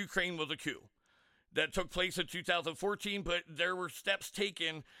that Ukraine was a coup that took place in 2014, but there were steps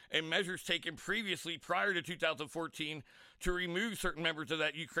taken and measures taken previously prior to 2014 to remove certain members of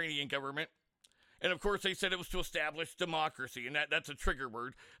that Ukrainian government. And of course, they said it was to establish democracy, and that's a trigger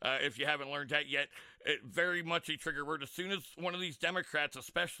word, if you haven't learned that yet. Very much a trigger word. As soon as one of these Democrats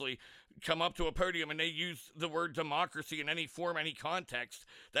especially come up to a podium and they use the word democracy in any form, any context,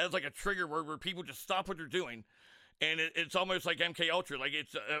 that is like a trigger word where people just stop what they're doing. And it's almost like MK Ultra, like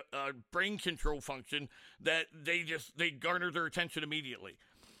it's a brain control function that they garner their attention immediately.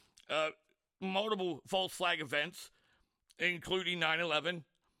 Multiple false flag events, including 9/11.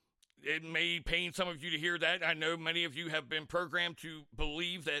 It may pain some of you to hear that. I know many of you have been programmed to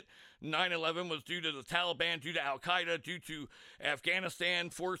believe that 9/11 was due to the Taliban, due to Al-Qaeda, due to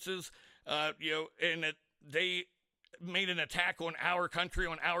Afghanistan forces, and that they made an attack on our country,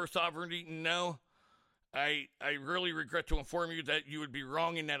 on our sovereignty. No. I really regret to inform you that you would be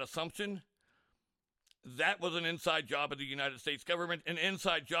wrong in that assumption. That was an inside job of the United States government, an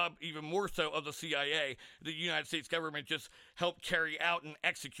inside job even more so of the CIA. The United States government just helped carry out and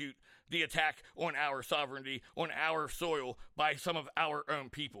execute the attack on our sovereignty, on our soil, by some of our own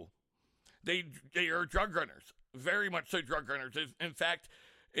people. They are drug runners, very much so drug runners. In fact,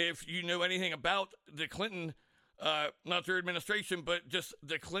 if you know anything about the Clinton, not their administration, but just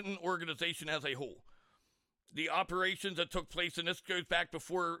the Clinton organization as a whole, the operations that took place, and this goes back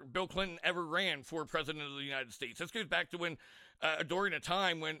before Bill Clinton ever ran for president of the United States. This goes back to when, during a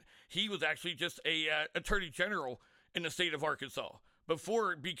time when he was actually just a attorney general in the state of Arkansas,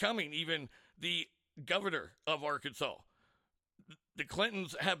 before becoming even the governor of Arkansas. The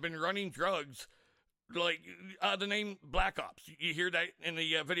Clintons have been running drugs like the name Black Ops. You hear that in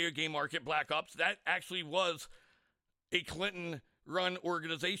the video game market, Black Ops. That actually was a Clinton-run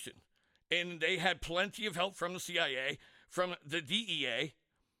organization. And they had plenty of help from the CIA, from the DEA,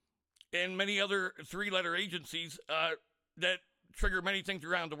 and many other three-letter agencies that trigger many things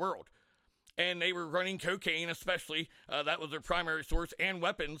around the world. And they were running cocaine, especially. That was their primary source, and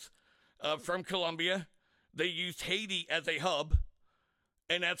weapons from Colombia. They used Haiti as a hub,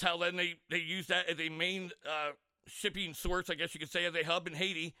 and that's how then they used that as a main shipping source, I guess you could say, as a hub in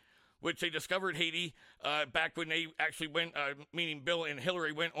Haiti, which they discovered Haiti back when they actually went, meaning Bill and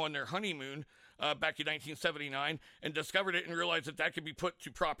Hillary went on their honeymoon back in 1979 and discovered it and realized that could be put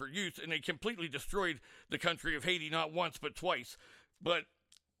to proper use, and they completely destroyed the country of Haiti, not once but twice. But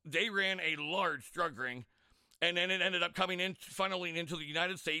they ran a large drug ring, And then it ended up funneling into the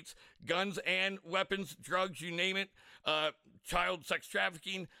United States, guns and weapons, drugs, you name it, child sex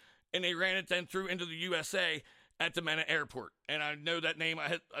trafficking, and they ran it then through into the USA at the Mena Airport. And I know that name,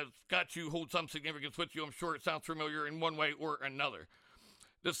 I've got to hold some significance with you. I'm sure it sounds familiar in one way or another.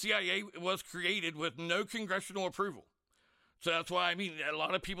 The CIA was created with no congressional approval. So that's why, a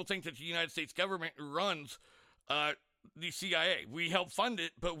lot of people think that the United States government runs the CIA. We help fund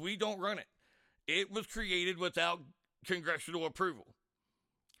it, but we don't run it. It was created without congressional approval.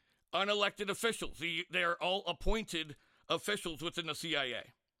 Unelected officials, they are all appointed officials within the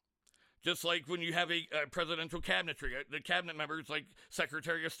CIA. Just like when you have a presidential cabinetry, the cabinet members like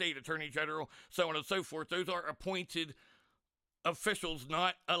Secretary of State, Attorney General, so on and so forth, those are appointed officials,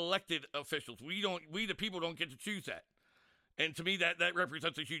 not elected officials. We the people don't get to choose that. And to me, that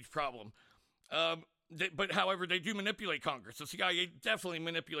represents a huge problem. But however, they do manipulate Congress. The CIA definitely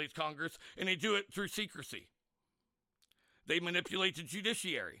manipulates Congress, and they do it through secrecy. They manipulate the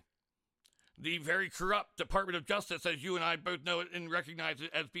judiciary. The very corrupt Department of Justice, as you and I both know it and recognize it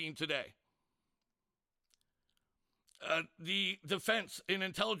as being today. The defense and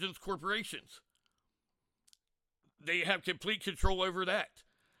intelligence corporations. They have complete control over that.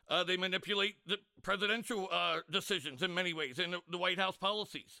 They manipulate the presidential decisions in many ways, and the White House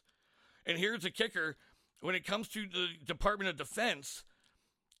policies. And here's the kicker. When it comes to the Department of Defense,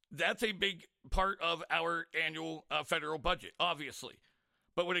 that's a big part of our annual federal budget, obviously.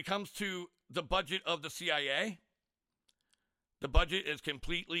 But when it comes to the budget of the CIA, the budget is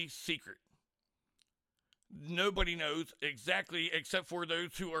completely secret. Nobody knows exactly, except for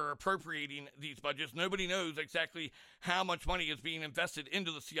those who are appropriating these budgets. Nobody knows exactly how much money is being invested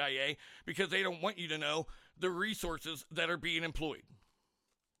into the CIA because they don't want you to know the resources that are being employed.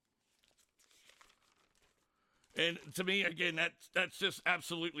 And to me, again, that's just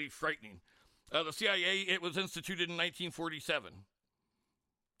absolutely frightening. The CIA, it was instituted in 1947.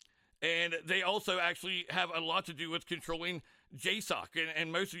 And they also actually have a lot to do with controlling JSOC.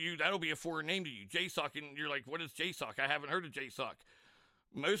 And most of you, that'll be a foreign name to you, JSOC. And you're like, what is JSOC? I haven't heard of JSOC.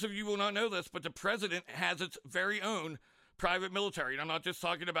 Most of you will not know this, but the president has its very own private military. And I'm not just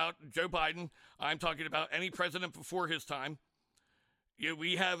talking about Joe Biden. I'm talking about any president before his time. He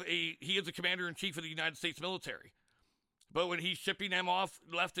is the commander-in-chief of the United States military. But when he's shipping them off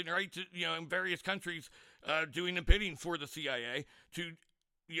left and right to, in various countries, doing the bidding for the CIA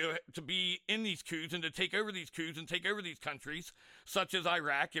to be in these coups and to take over these coups and take over these countries, such as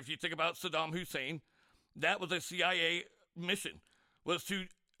Iraq. If you think about Saddam Hussein, that was a CIA mission, was to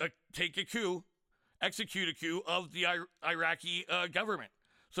take a coup, execute a coup of the Iraqi government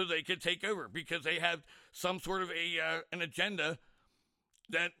so they could take over because they had some sort of an agenda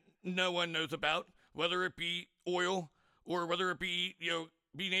that no one knows about, whether it be oil or whether it be,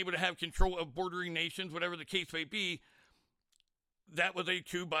 being able to have control of bordering nations, whatever the case may be. That was a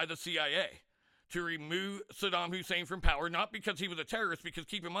coup by the CIA to remove Saddam Hussein from power, not because he was a terrorist, because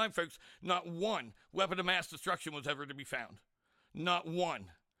keep in mind, folks, not one weapon of mass destruction was ever to be found. Not one.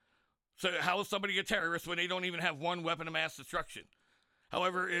 So how is somebody a terrorist when they don't even have one weapon of mass destruction?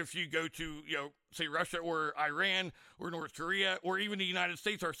 However, if you go to, say Russia or Iran or North Korea or even the United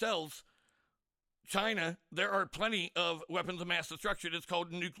States ourselves, China, there are plenty of weapons of mass destruction. It's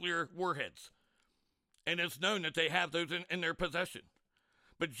called nuclear warheads. And it's known that they have those in their possession.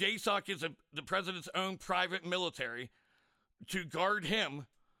 But JSOC is the president's own private military to guard him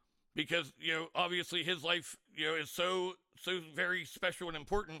because, obviously his life, is so very special and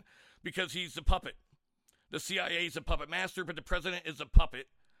important because he's the puppet. The CIA is a puppet master, but the president is a puppet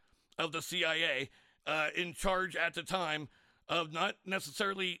of the CIA in charge at the time of not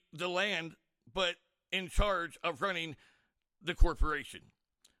necessarily the land, but in charge of running the corporation.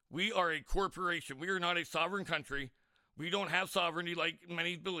 We are a corporation. We are not a sovereign country. We don't have sovereignty like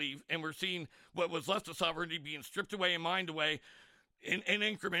many believe, and we're seeing what was left of sovereignty being stripped away and mined away in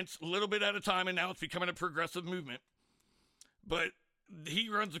increments, a little bit at a time, and now it's becoming a progressive movement. But he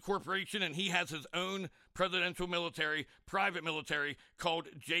runs the corporation, and he has his own presidential military, private military, called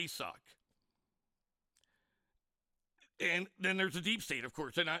JSOC. And then there's the deep state, of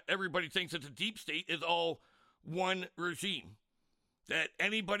course, and everybody thinks that the deep state is all one regime. That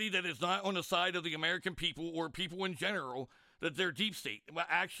anybody that is not on the side of the American people or people in general, that they're deep state. Well,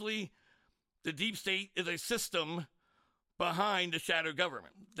 actually, the deep state is a system behind the shadow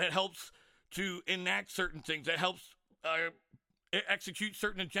government that helps to enact certain things, that helps execute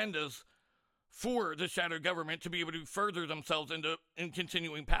certain agendas for the shadow government to be able to further themselves in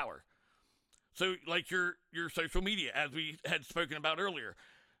continuing power. So like your social media, as we had spoken about earlier,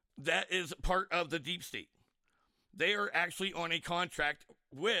 that is part of the deep state. They are actually on a contract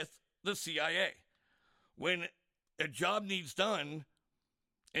with the CIA. when a job needs done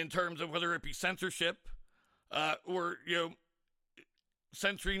in terms of whether it be censorship or,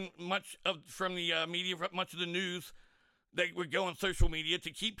 censoring much from the media, much of the news that would go on social media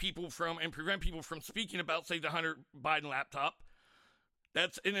to keep people from and prevent people from speaking about, say, the Hunter Biden laptop.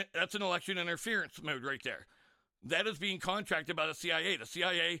 That's an election interference mode right there. That is being contracted by the CIA. The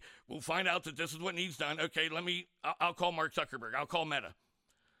CIA will find out that this is what needs done. Okay, I'll call Mark Zuckerberg. I'll call Meta.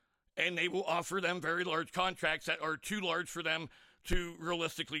 And they will offer them very large contracts that are too large for them to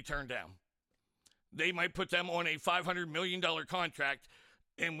realistically turn down. They might put them on a $500 million contract,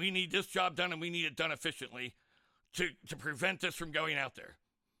 and we need this job done, and we need it done efficiently to prevent this from going out there.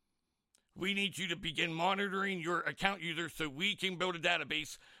 We need you to begin monitoring your account users so we can build a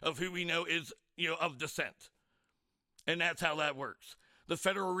database of who we know is, of dissent. And that's how that works. The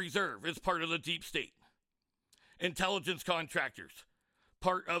Federal Reserve is part of the deep state. Intelligence contractors,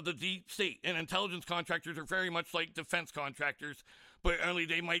 part of the deep state. And intelligence contractors are very much like defense contractors, but only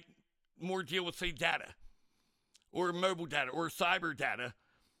they might more deal with, say, data or mobile data or cyber data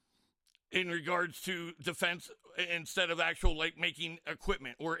in regards to defense instead of actual, making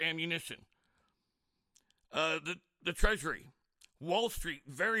equipment or ammunition. The Treasury, Wall Street,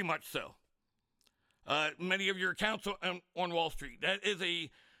 very much so. Many of your accounts on Wall Street, that is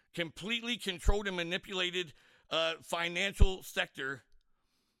a completely controlled and manipulated financial sector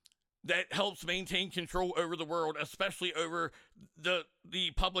that helps maintain control over the world, especially over the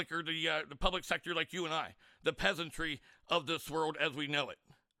public or the public sector like you and I, the peasantry of this world as we know it.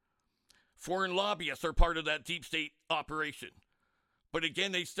 Foreign lobbyists are part of that deep state operation. But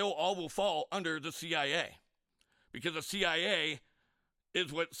again, they still all will fall under the CIA because the CIA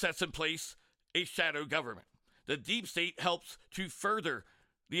is what sets in place a shadow government. The deep state helps to further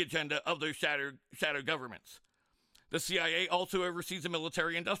the agenda of those shadow governments. The CIA also oversees the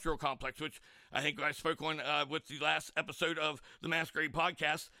military-industrial complex, which I think I spoke on with the last episode of the MasQuerade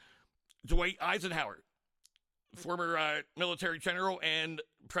Podcast. Dwight Eisenhower, former military general and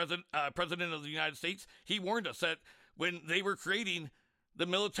president of the United States, he warned us that when they were creating the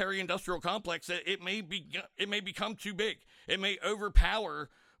military-industrial complex, that it may become too big. It may overpower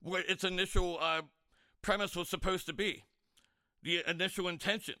what its initial premise was supposed to be, the initial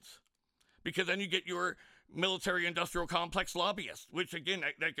intentions, because then you get your military-industrial complex lobbyists, which again,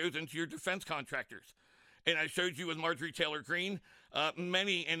 that goes into your defense contractors. And I showed you with Marjorie Taylor Greene,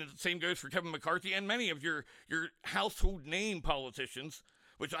 many, and the same goes for Kevin McCarthy, and many of your household name politicians,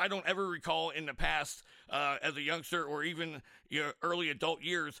 which I don't ever recall in the past as a youngster or even your early adult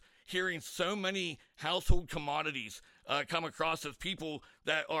years, hearing so many household commodities come across as people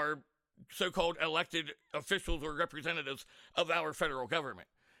that are so-called elected officials or representatives of our federal government.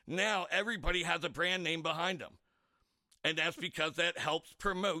 Now everybody has a brand name behind them. And that's because that helps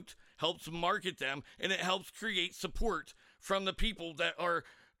promote, helps market them, and it helps create support from the people that are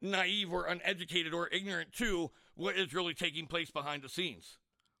naive or uneducated or ignorant to what is really taking place behind the scenes.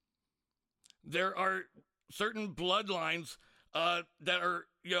 There are certain bloodlines that are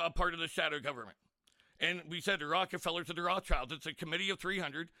a part of the shadow government. And we said the Rockefellers and the Rothschilds. It's a committee of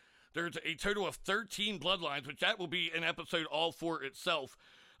 300. There's a total of 13 bloodlines, which that will be an episode all for itself,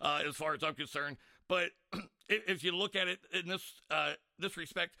 as far as I'm concerned. But if you look at it in this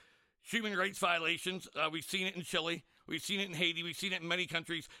respect, human rights violations, we've seen it in Chile, we've seen it in Haiti, we've seen it in many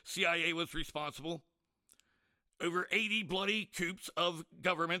countries. CIA was responsible. Over 80 bloody coups of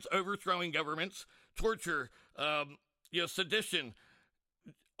governments, overthrowing governments, torture, sedition,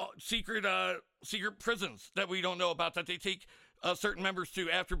 secret prisons that we don't know about that they take certain members to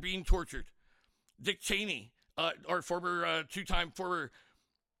after being tortured. Dick Cheney, our two-time former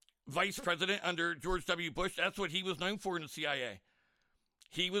vice president under George W. Bush, that's what he was known for in the CIA.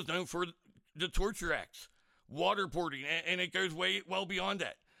 He was known for the torture acts, waterboarding, and it goes way well beyond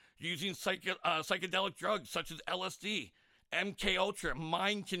that. Using psychedelic drugs such as LSD, MK Ultra,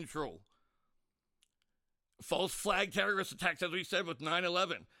 mind control, false flag terrorist attacks, as we said with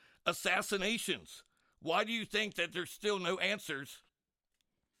 9/11, assassinations. Why do you think that there's still no answers?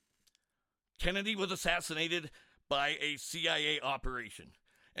 Kennedy was assassinated by a CIA operation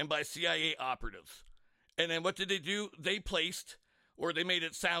and by CIA operatives. And then what did they do? They placed, or they made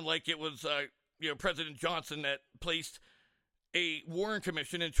it sound like it was President Johnson that placed a Warren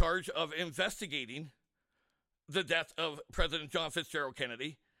Commission in charge of investigating the death of President John Fitzgerald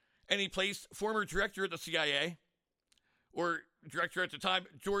Kennedy. And he placed former director of the CIA, or director at the time,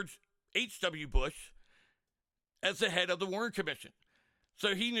 George H.W. Bush, as the head of the Warren Commission.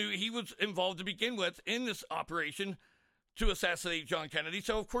 So he knew he was involved to begin with in this operation to assassinate John Kennedy.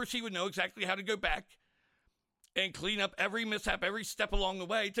 So, of course, he would know exactly how to go back and clean up every mishap, every step along the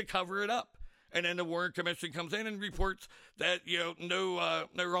way to cover it up. And then the Warren Commission comes in and reports that, no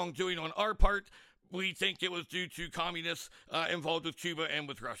wrongdoing on our part. We think it was due to communists involved with Cuba and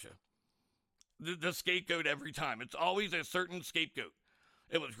with Russia. The scapegoat every time. It's always a certain scapegoat.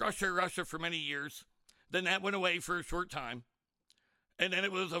 It was Russia for many years. Then that went away for a short time. And then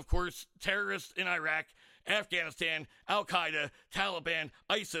it was, of course, terrorists in Iraq, Afghanistan, Al-Qaeda, Taliban,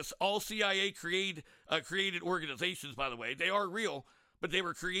 ISIS, all CIA created organizations, by the way. They are real, but they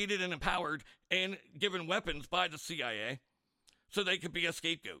were created and empowered and given weapons by the CIA so they could be a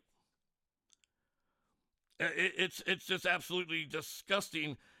scapegoat. It's just absolutely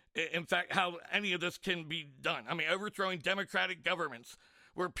disgusting, in fact, how any of this can be done. I mean, overthrowing democratic governments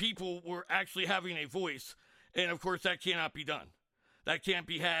where people were actually having a voice, and of course that cannot be done. That can't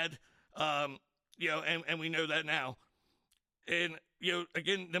be had, and we know that now. And,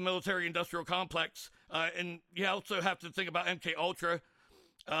 again, the military-industrial complex, and you also have to think about MK Ultra,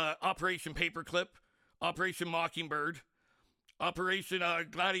 Operation Paperclip, Operation Mockingbird, Operation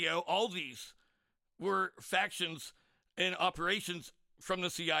Gladio. All these were factions and operations from the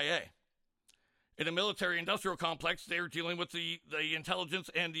CIA. In a military-industrial complex, they were dealing with the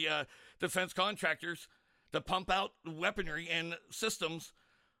intelligence and the defense contractors to pump out weaponry and systems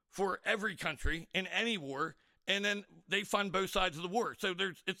for every country in any war, and then they fund both sides of the war. So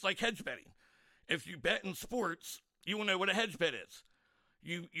it's like hedge betting. If you bet in sports, you will know what a hedge bet is.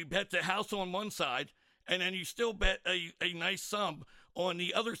 You bet the house on one side, and then you still bet a nice sum on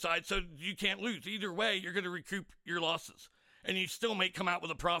the other side, so you can't lose. Either way, you're going to recoup your losses, and you still may come out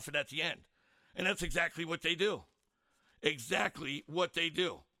with a profit at the end. And that's exactly what they do. Exactly what they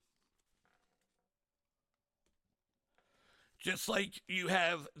do. Just like you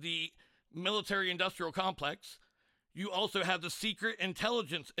have the military-industrial complex, you also have the secret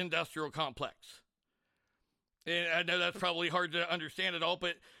intelligence industrial complex. And I know that's probably hard to understand at all,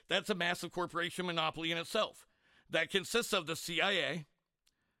 but that's a massive corporation monopoly in itself. That consists of the CIA,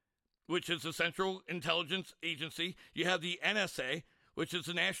 which is the Central Intelligence Agency. You have the NSA, which is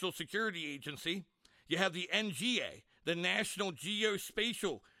the National Security Agency. You have the NGA, the National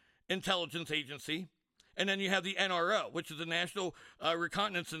Geospatial Intelligence Agency. And then you have the NRO, which is the National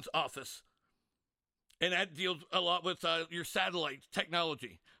Reconnaissance Office. And that deals a lot with your satellite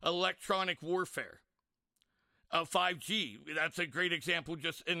technology, electronic warfare, 5G. That's a great example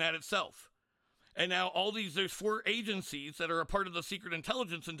just in that itself. And now there's 4 agencies that are a part of the secret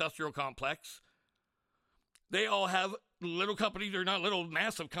intelligence industrial complex. They all have little companies, or not little,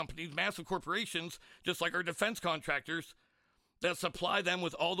 massive companies, massive corporations, just like our defense contractors, that supply them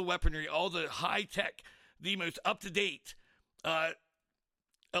with all the weaponry, all the high-tech, the most up-to-date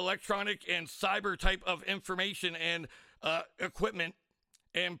electronic and cyber type of information and equipment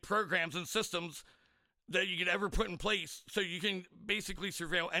and programs and systems that you could ever put in place, so you can basically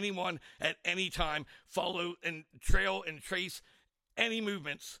surveil anyone at any time, follow and trail and trace any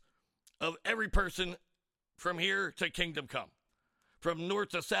movements of every person from here to kingdom come, from north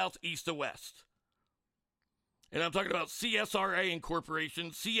to south, east to west. And I'm talking about CSRA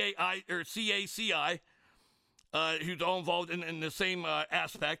Incorporation, C.I.A. or C.A.C.I., who's all involved in the same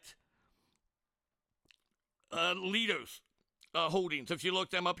aspect. Lidos Holdings. If you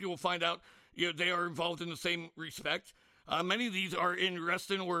look them up, you will find out they are involved in the same respect. Many of these are in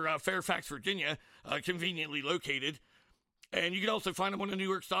Reston or Fairfax, Virginia, conveniently located. And you can also find them on the New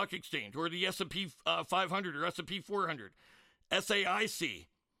York Stock Exchange or the S&P 500 or S&P 400. SAIC,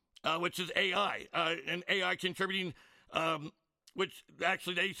 which is AI, and AI contributing, which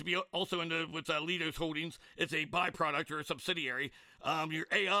actually they used to be also with Lidos Holdings. It's a byproduct or a subsidiary. Your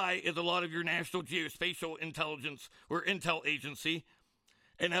AI is a lot of your National Geospatial Intelligence or Intel Agency.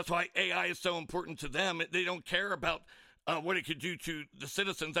 And that's why AI is so important to them. They don't care about what it could do to the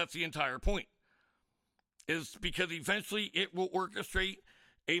citizens. That's the entire point. Is because eventually it will orchestrate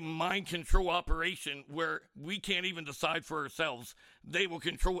a mind control operation where we can't even decide for ourselves. They will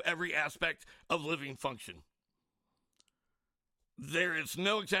control every aspect of living function. There is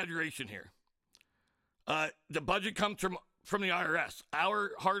no exaggeration here. The budget comes from the IRS.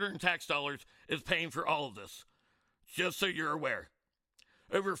 Our hard-earned tax dollars is paying for all of this. Just so you're aware.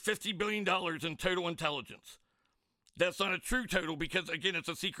 Over $50 billion in total intelligence. That's not a true total because, again, it's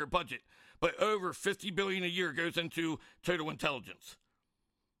a secret budget. But over $50 billion a year goes into total intelligence.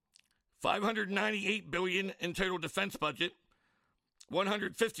 $598 billion in total defense budget.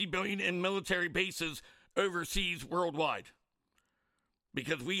 $150 billion in military bases overseas worldwide.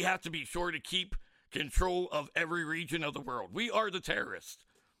 Because we have to be sure to keep control of every region of the world. We are the terrorists.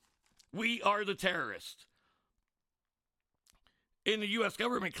 We are the terrorists. And the U.S.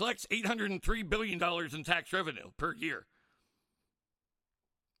 government collects $803 billion in tax revenue per year.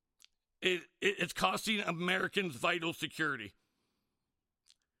 it's costing Americans vital security.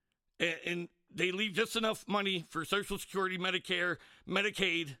 And they leave just enough money for Social Security, Medicare,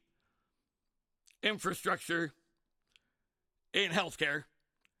 Medicaid, infrastructure, and healthcare,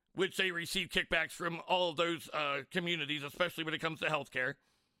 which they receive kickbacks from all of those communities, especially when it comes to healthcare.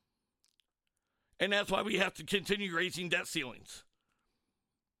 And that's why we have to continue raising debt ceilings.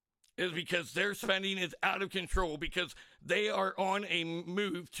 Is because their spending is out of control, because they are on a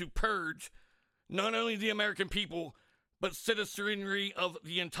move to purge not only the American people, but citizenry of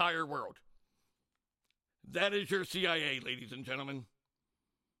the entire world. That is your CIA, ladies and gentlemen.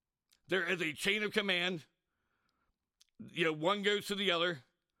 There is a chain of command. One goes to the other.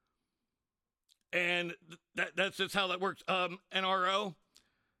 And that's just how that works. NRO,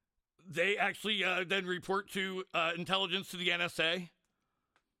 they actually then report to intelligence to the NSA.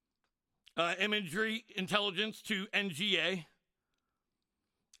 Imagery intelligence to NGA.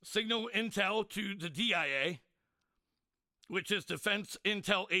 Signal intel to the DIA, which is Defense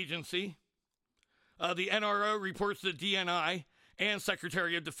Intel Agency. The NRO reports to DNI and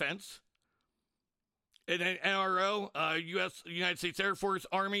Secretary of Defense. And then NRO, United States Air Force,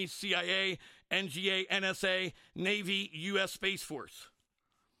 Army, CIA, NGA, NSA, Navy, U.S. Space Force.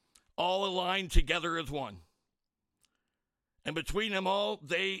 All aligned together as one. And between them all,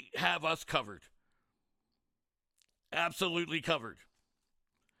 they have us covered. Absolutely covered.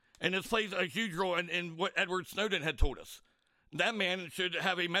 And this plays a huge role in what Edward Snowden had told us. That man should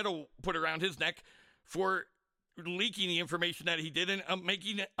have a medal put around his neck for leaking the information that he did and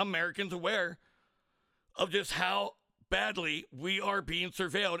making Americans aware of just how badly we are being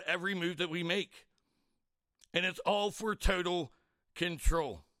surveilled every move that we make. And it's all for total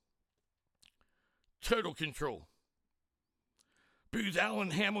control. Total control. Booz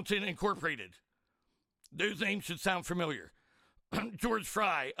Allen Hamilton Incorporated. Those names should sound familiar. George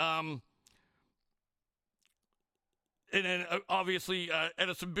Fry. And then obviously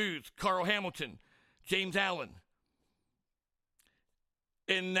Edison Booz, Carl Hamilton, James Allen.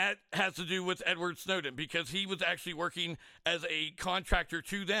 And that has to do with Edward Snowden, because he was actually working as a contractor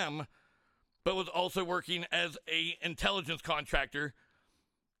to them, but was also working as an intelligence contractor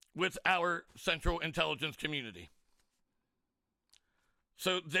with our Central Intelligence community.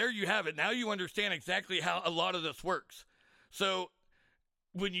 So there you have it. Now you understand exactly how a lot of this works. So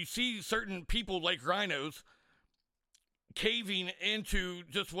when you see certain people like RINOs caving into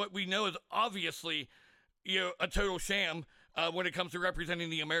just what we know is obviously, a total sham when it comes to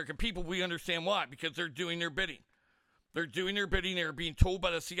representing the American people, we understand why, because they're doing their bidding. They're doing their bidding. They're being told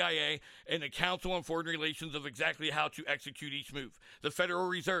by the CIA and the Council on Foreign Relations of exactly how to execute each move. The Federal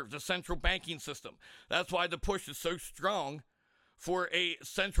Reserve, the central banking system. That's why the push is so strong for a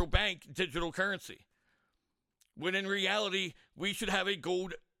central bank digital currency. When in reality, we should have a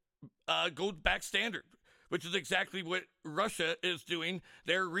gold-backed standard, which is exactly what Russia is doing.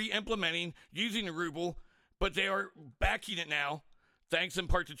 They're re-implementing, using the ruble, but they are backing it now, thanks in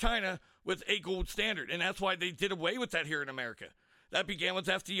part to China, with a gold standard. And that's why they did away with that here in America. That began with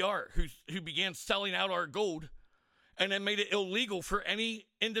FDR, who began selling out our gold, and then made it illegal for any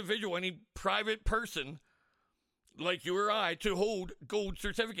individual, any private person like you or I, to hold gold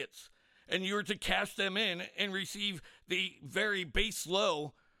certificates. And you were to cash them in and receive the very base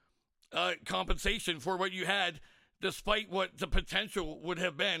low compensation for what you had, despite what the potential would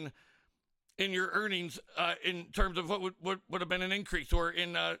have been in your earnings in terms of what would have been an increase or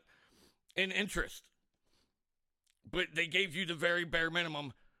in interest. But they gave you the very bare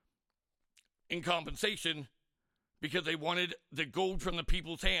minimum in compensation because they wanted the gold from the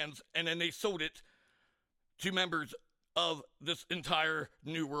people's hands, and then they sold it to members of this entire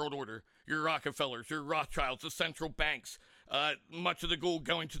New World Order. Your Rockefellers, your Rothschilds, the central banks, much of the gold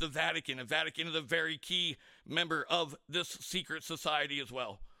going to the Vatican. The Vatican is a very key member of this secret society as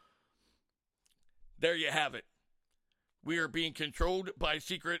well. There you have it. We are being controlled by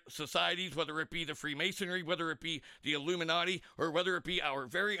secret societies, whether it be the Freemasonry, whether it be the Illuminati, or whether it be our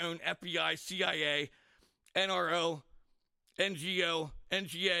very own FBI, CIA, NRO, NGO,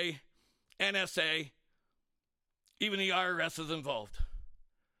 NGA, NSA. Even the IRS is involved.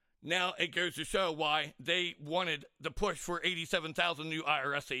 Now it goes to show why they wanted the push for 87,000 new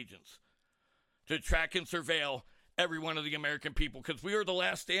IRS agents to track and surveil every one of the American people, because we are the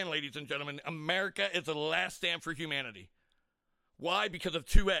last stand, ladies and gentlemen. America is the last stand for humanity. Why? Because of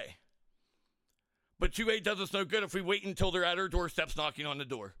 2A. But 2A does us no good if we wait until they're at our doorsteps knocking on the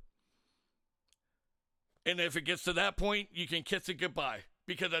door. And if it gets to that point, you can kiss it goodbye,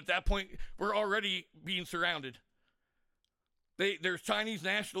 because at that point, we're already being surrounded. There's Chinese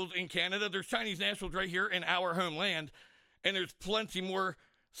nationals in Canada. There's Chinese nationals right here in our homeland. And there's plenty more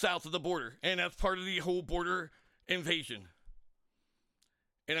south of the border, and that's part of the whole border invasion.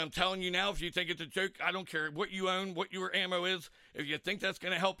 And I'm telling you now, if you think it's a joke, I don't care what you own, what your ammo is. If you think that's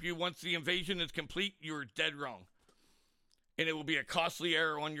going to help you once the invasion is complete, you're dead wrong. And it will be a costly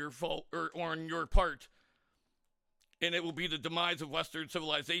error on your fault or on your part. And it will be the demise of Western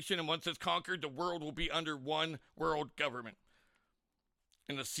civilization. And once it's conquered, the world will be under one world government.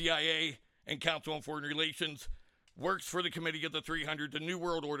 And the CIA and Council on Foreign Relations works for the Committee of the 300, the New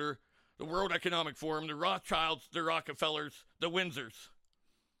World Order, the World Economic Forum, the Rothschilds, the Rockefellers, the Windsors.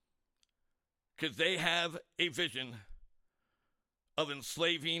 Because they have a vision of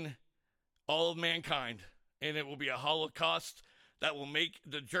enslaving all of mankind. And it will be a Holocaust that will make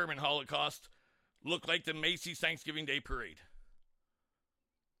the German Holocaust look like the Macy's Thanksgiving Day Parade.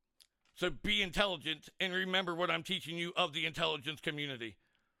 So be intelligent and remember what I'm teaching you of the intelligence community.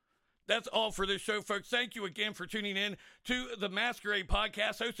 That's all for this show, folks. Thank you again for tuning in to the MasQuerade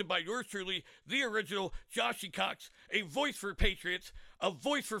Podcast, hosted by yours truly, the original Joshy Cox, a voice for patriots, a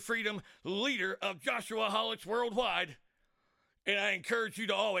voice for freedom, leader of Joshuaholics worldwide. And I encourage you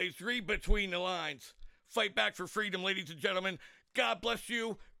to always read between the lines. Fight back for freedom, ladies and gentlemen. God bless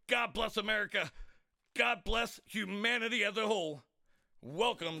you. God bless America. God bless humanity as a whole.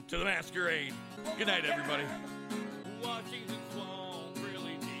 Welcome to the MasQuerade. Good night, everybody. Washington swamp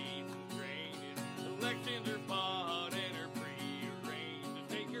really needs some drainage. Elections are bought and are prearranged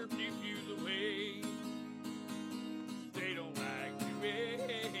to take your pew-pews away. They don't like to wait.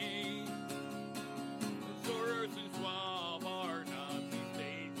 Soros and Schwab are Nazi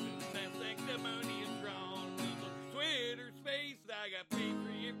states, and that sanctimony is drawn to the Twitter space. I got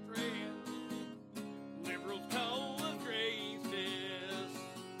patriot praise.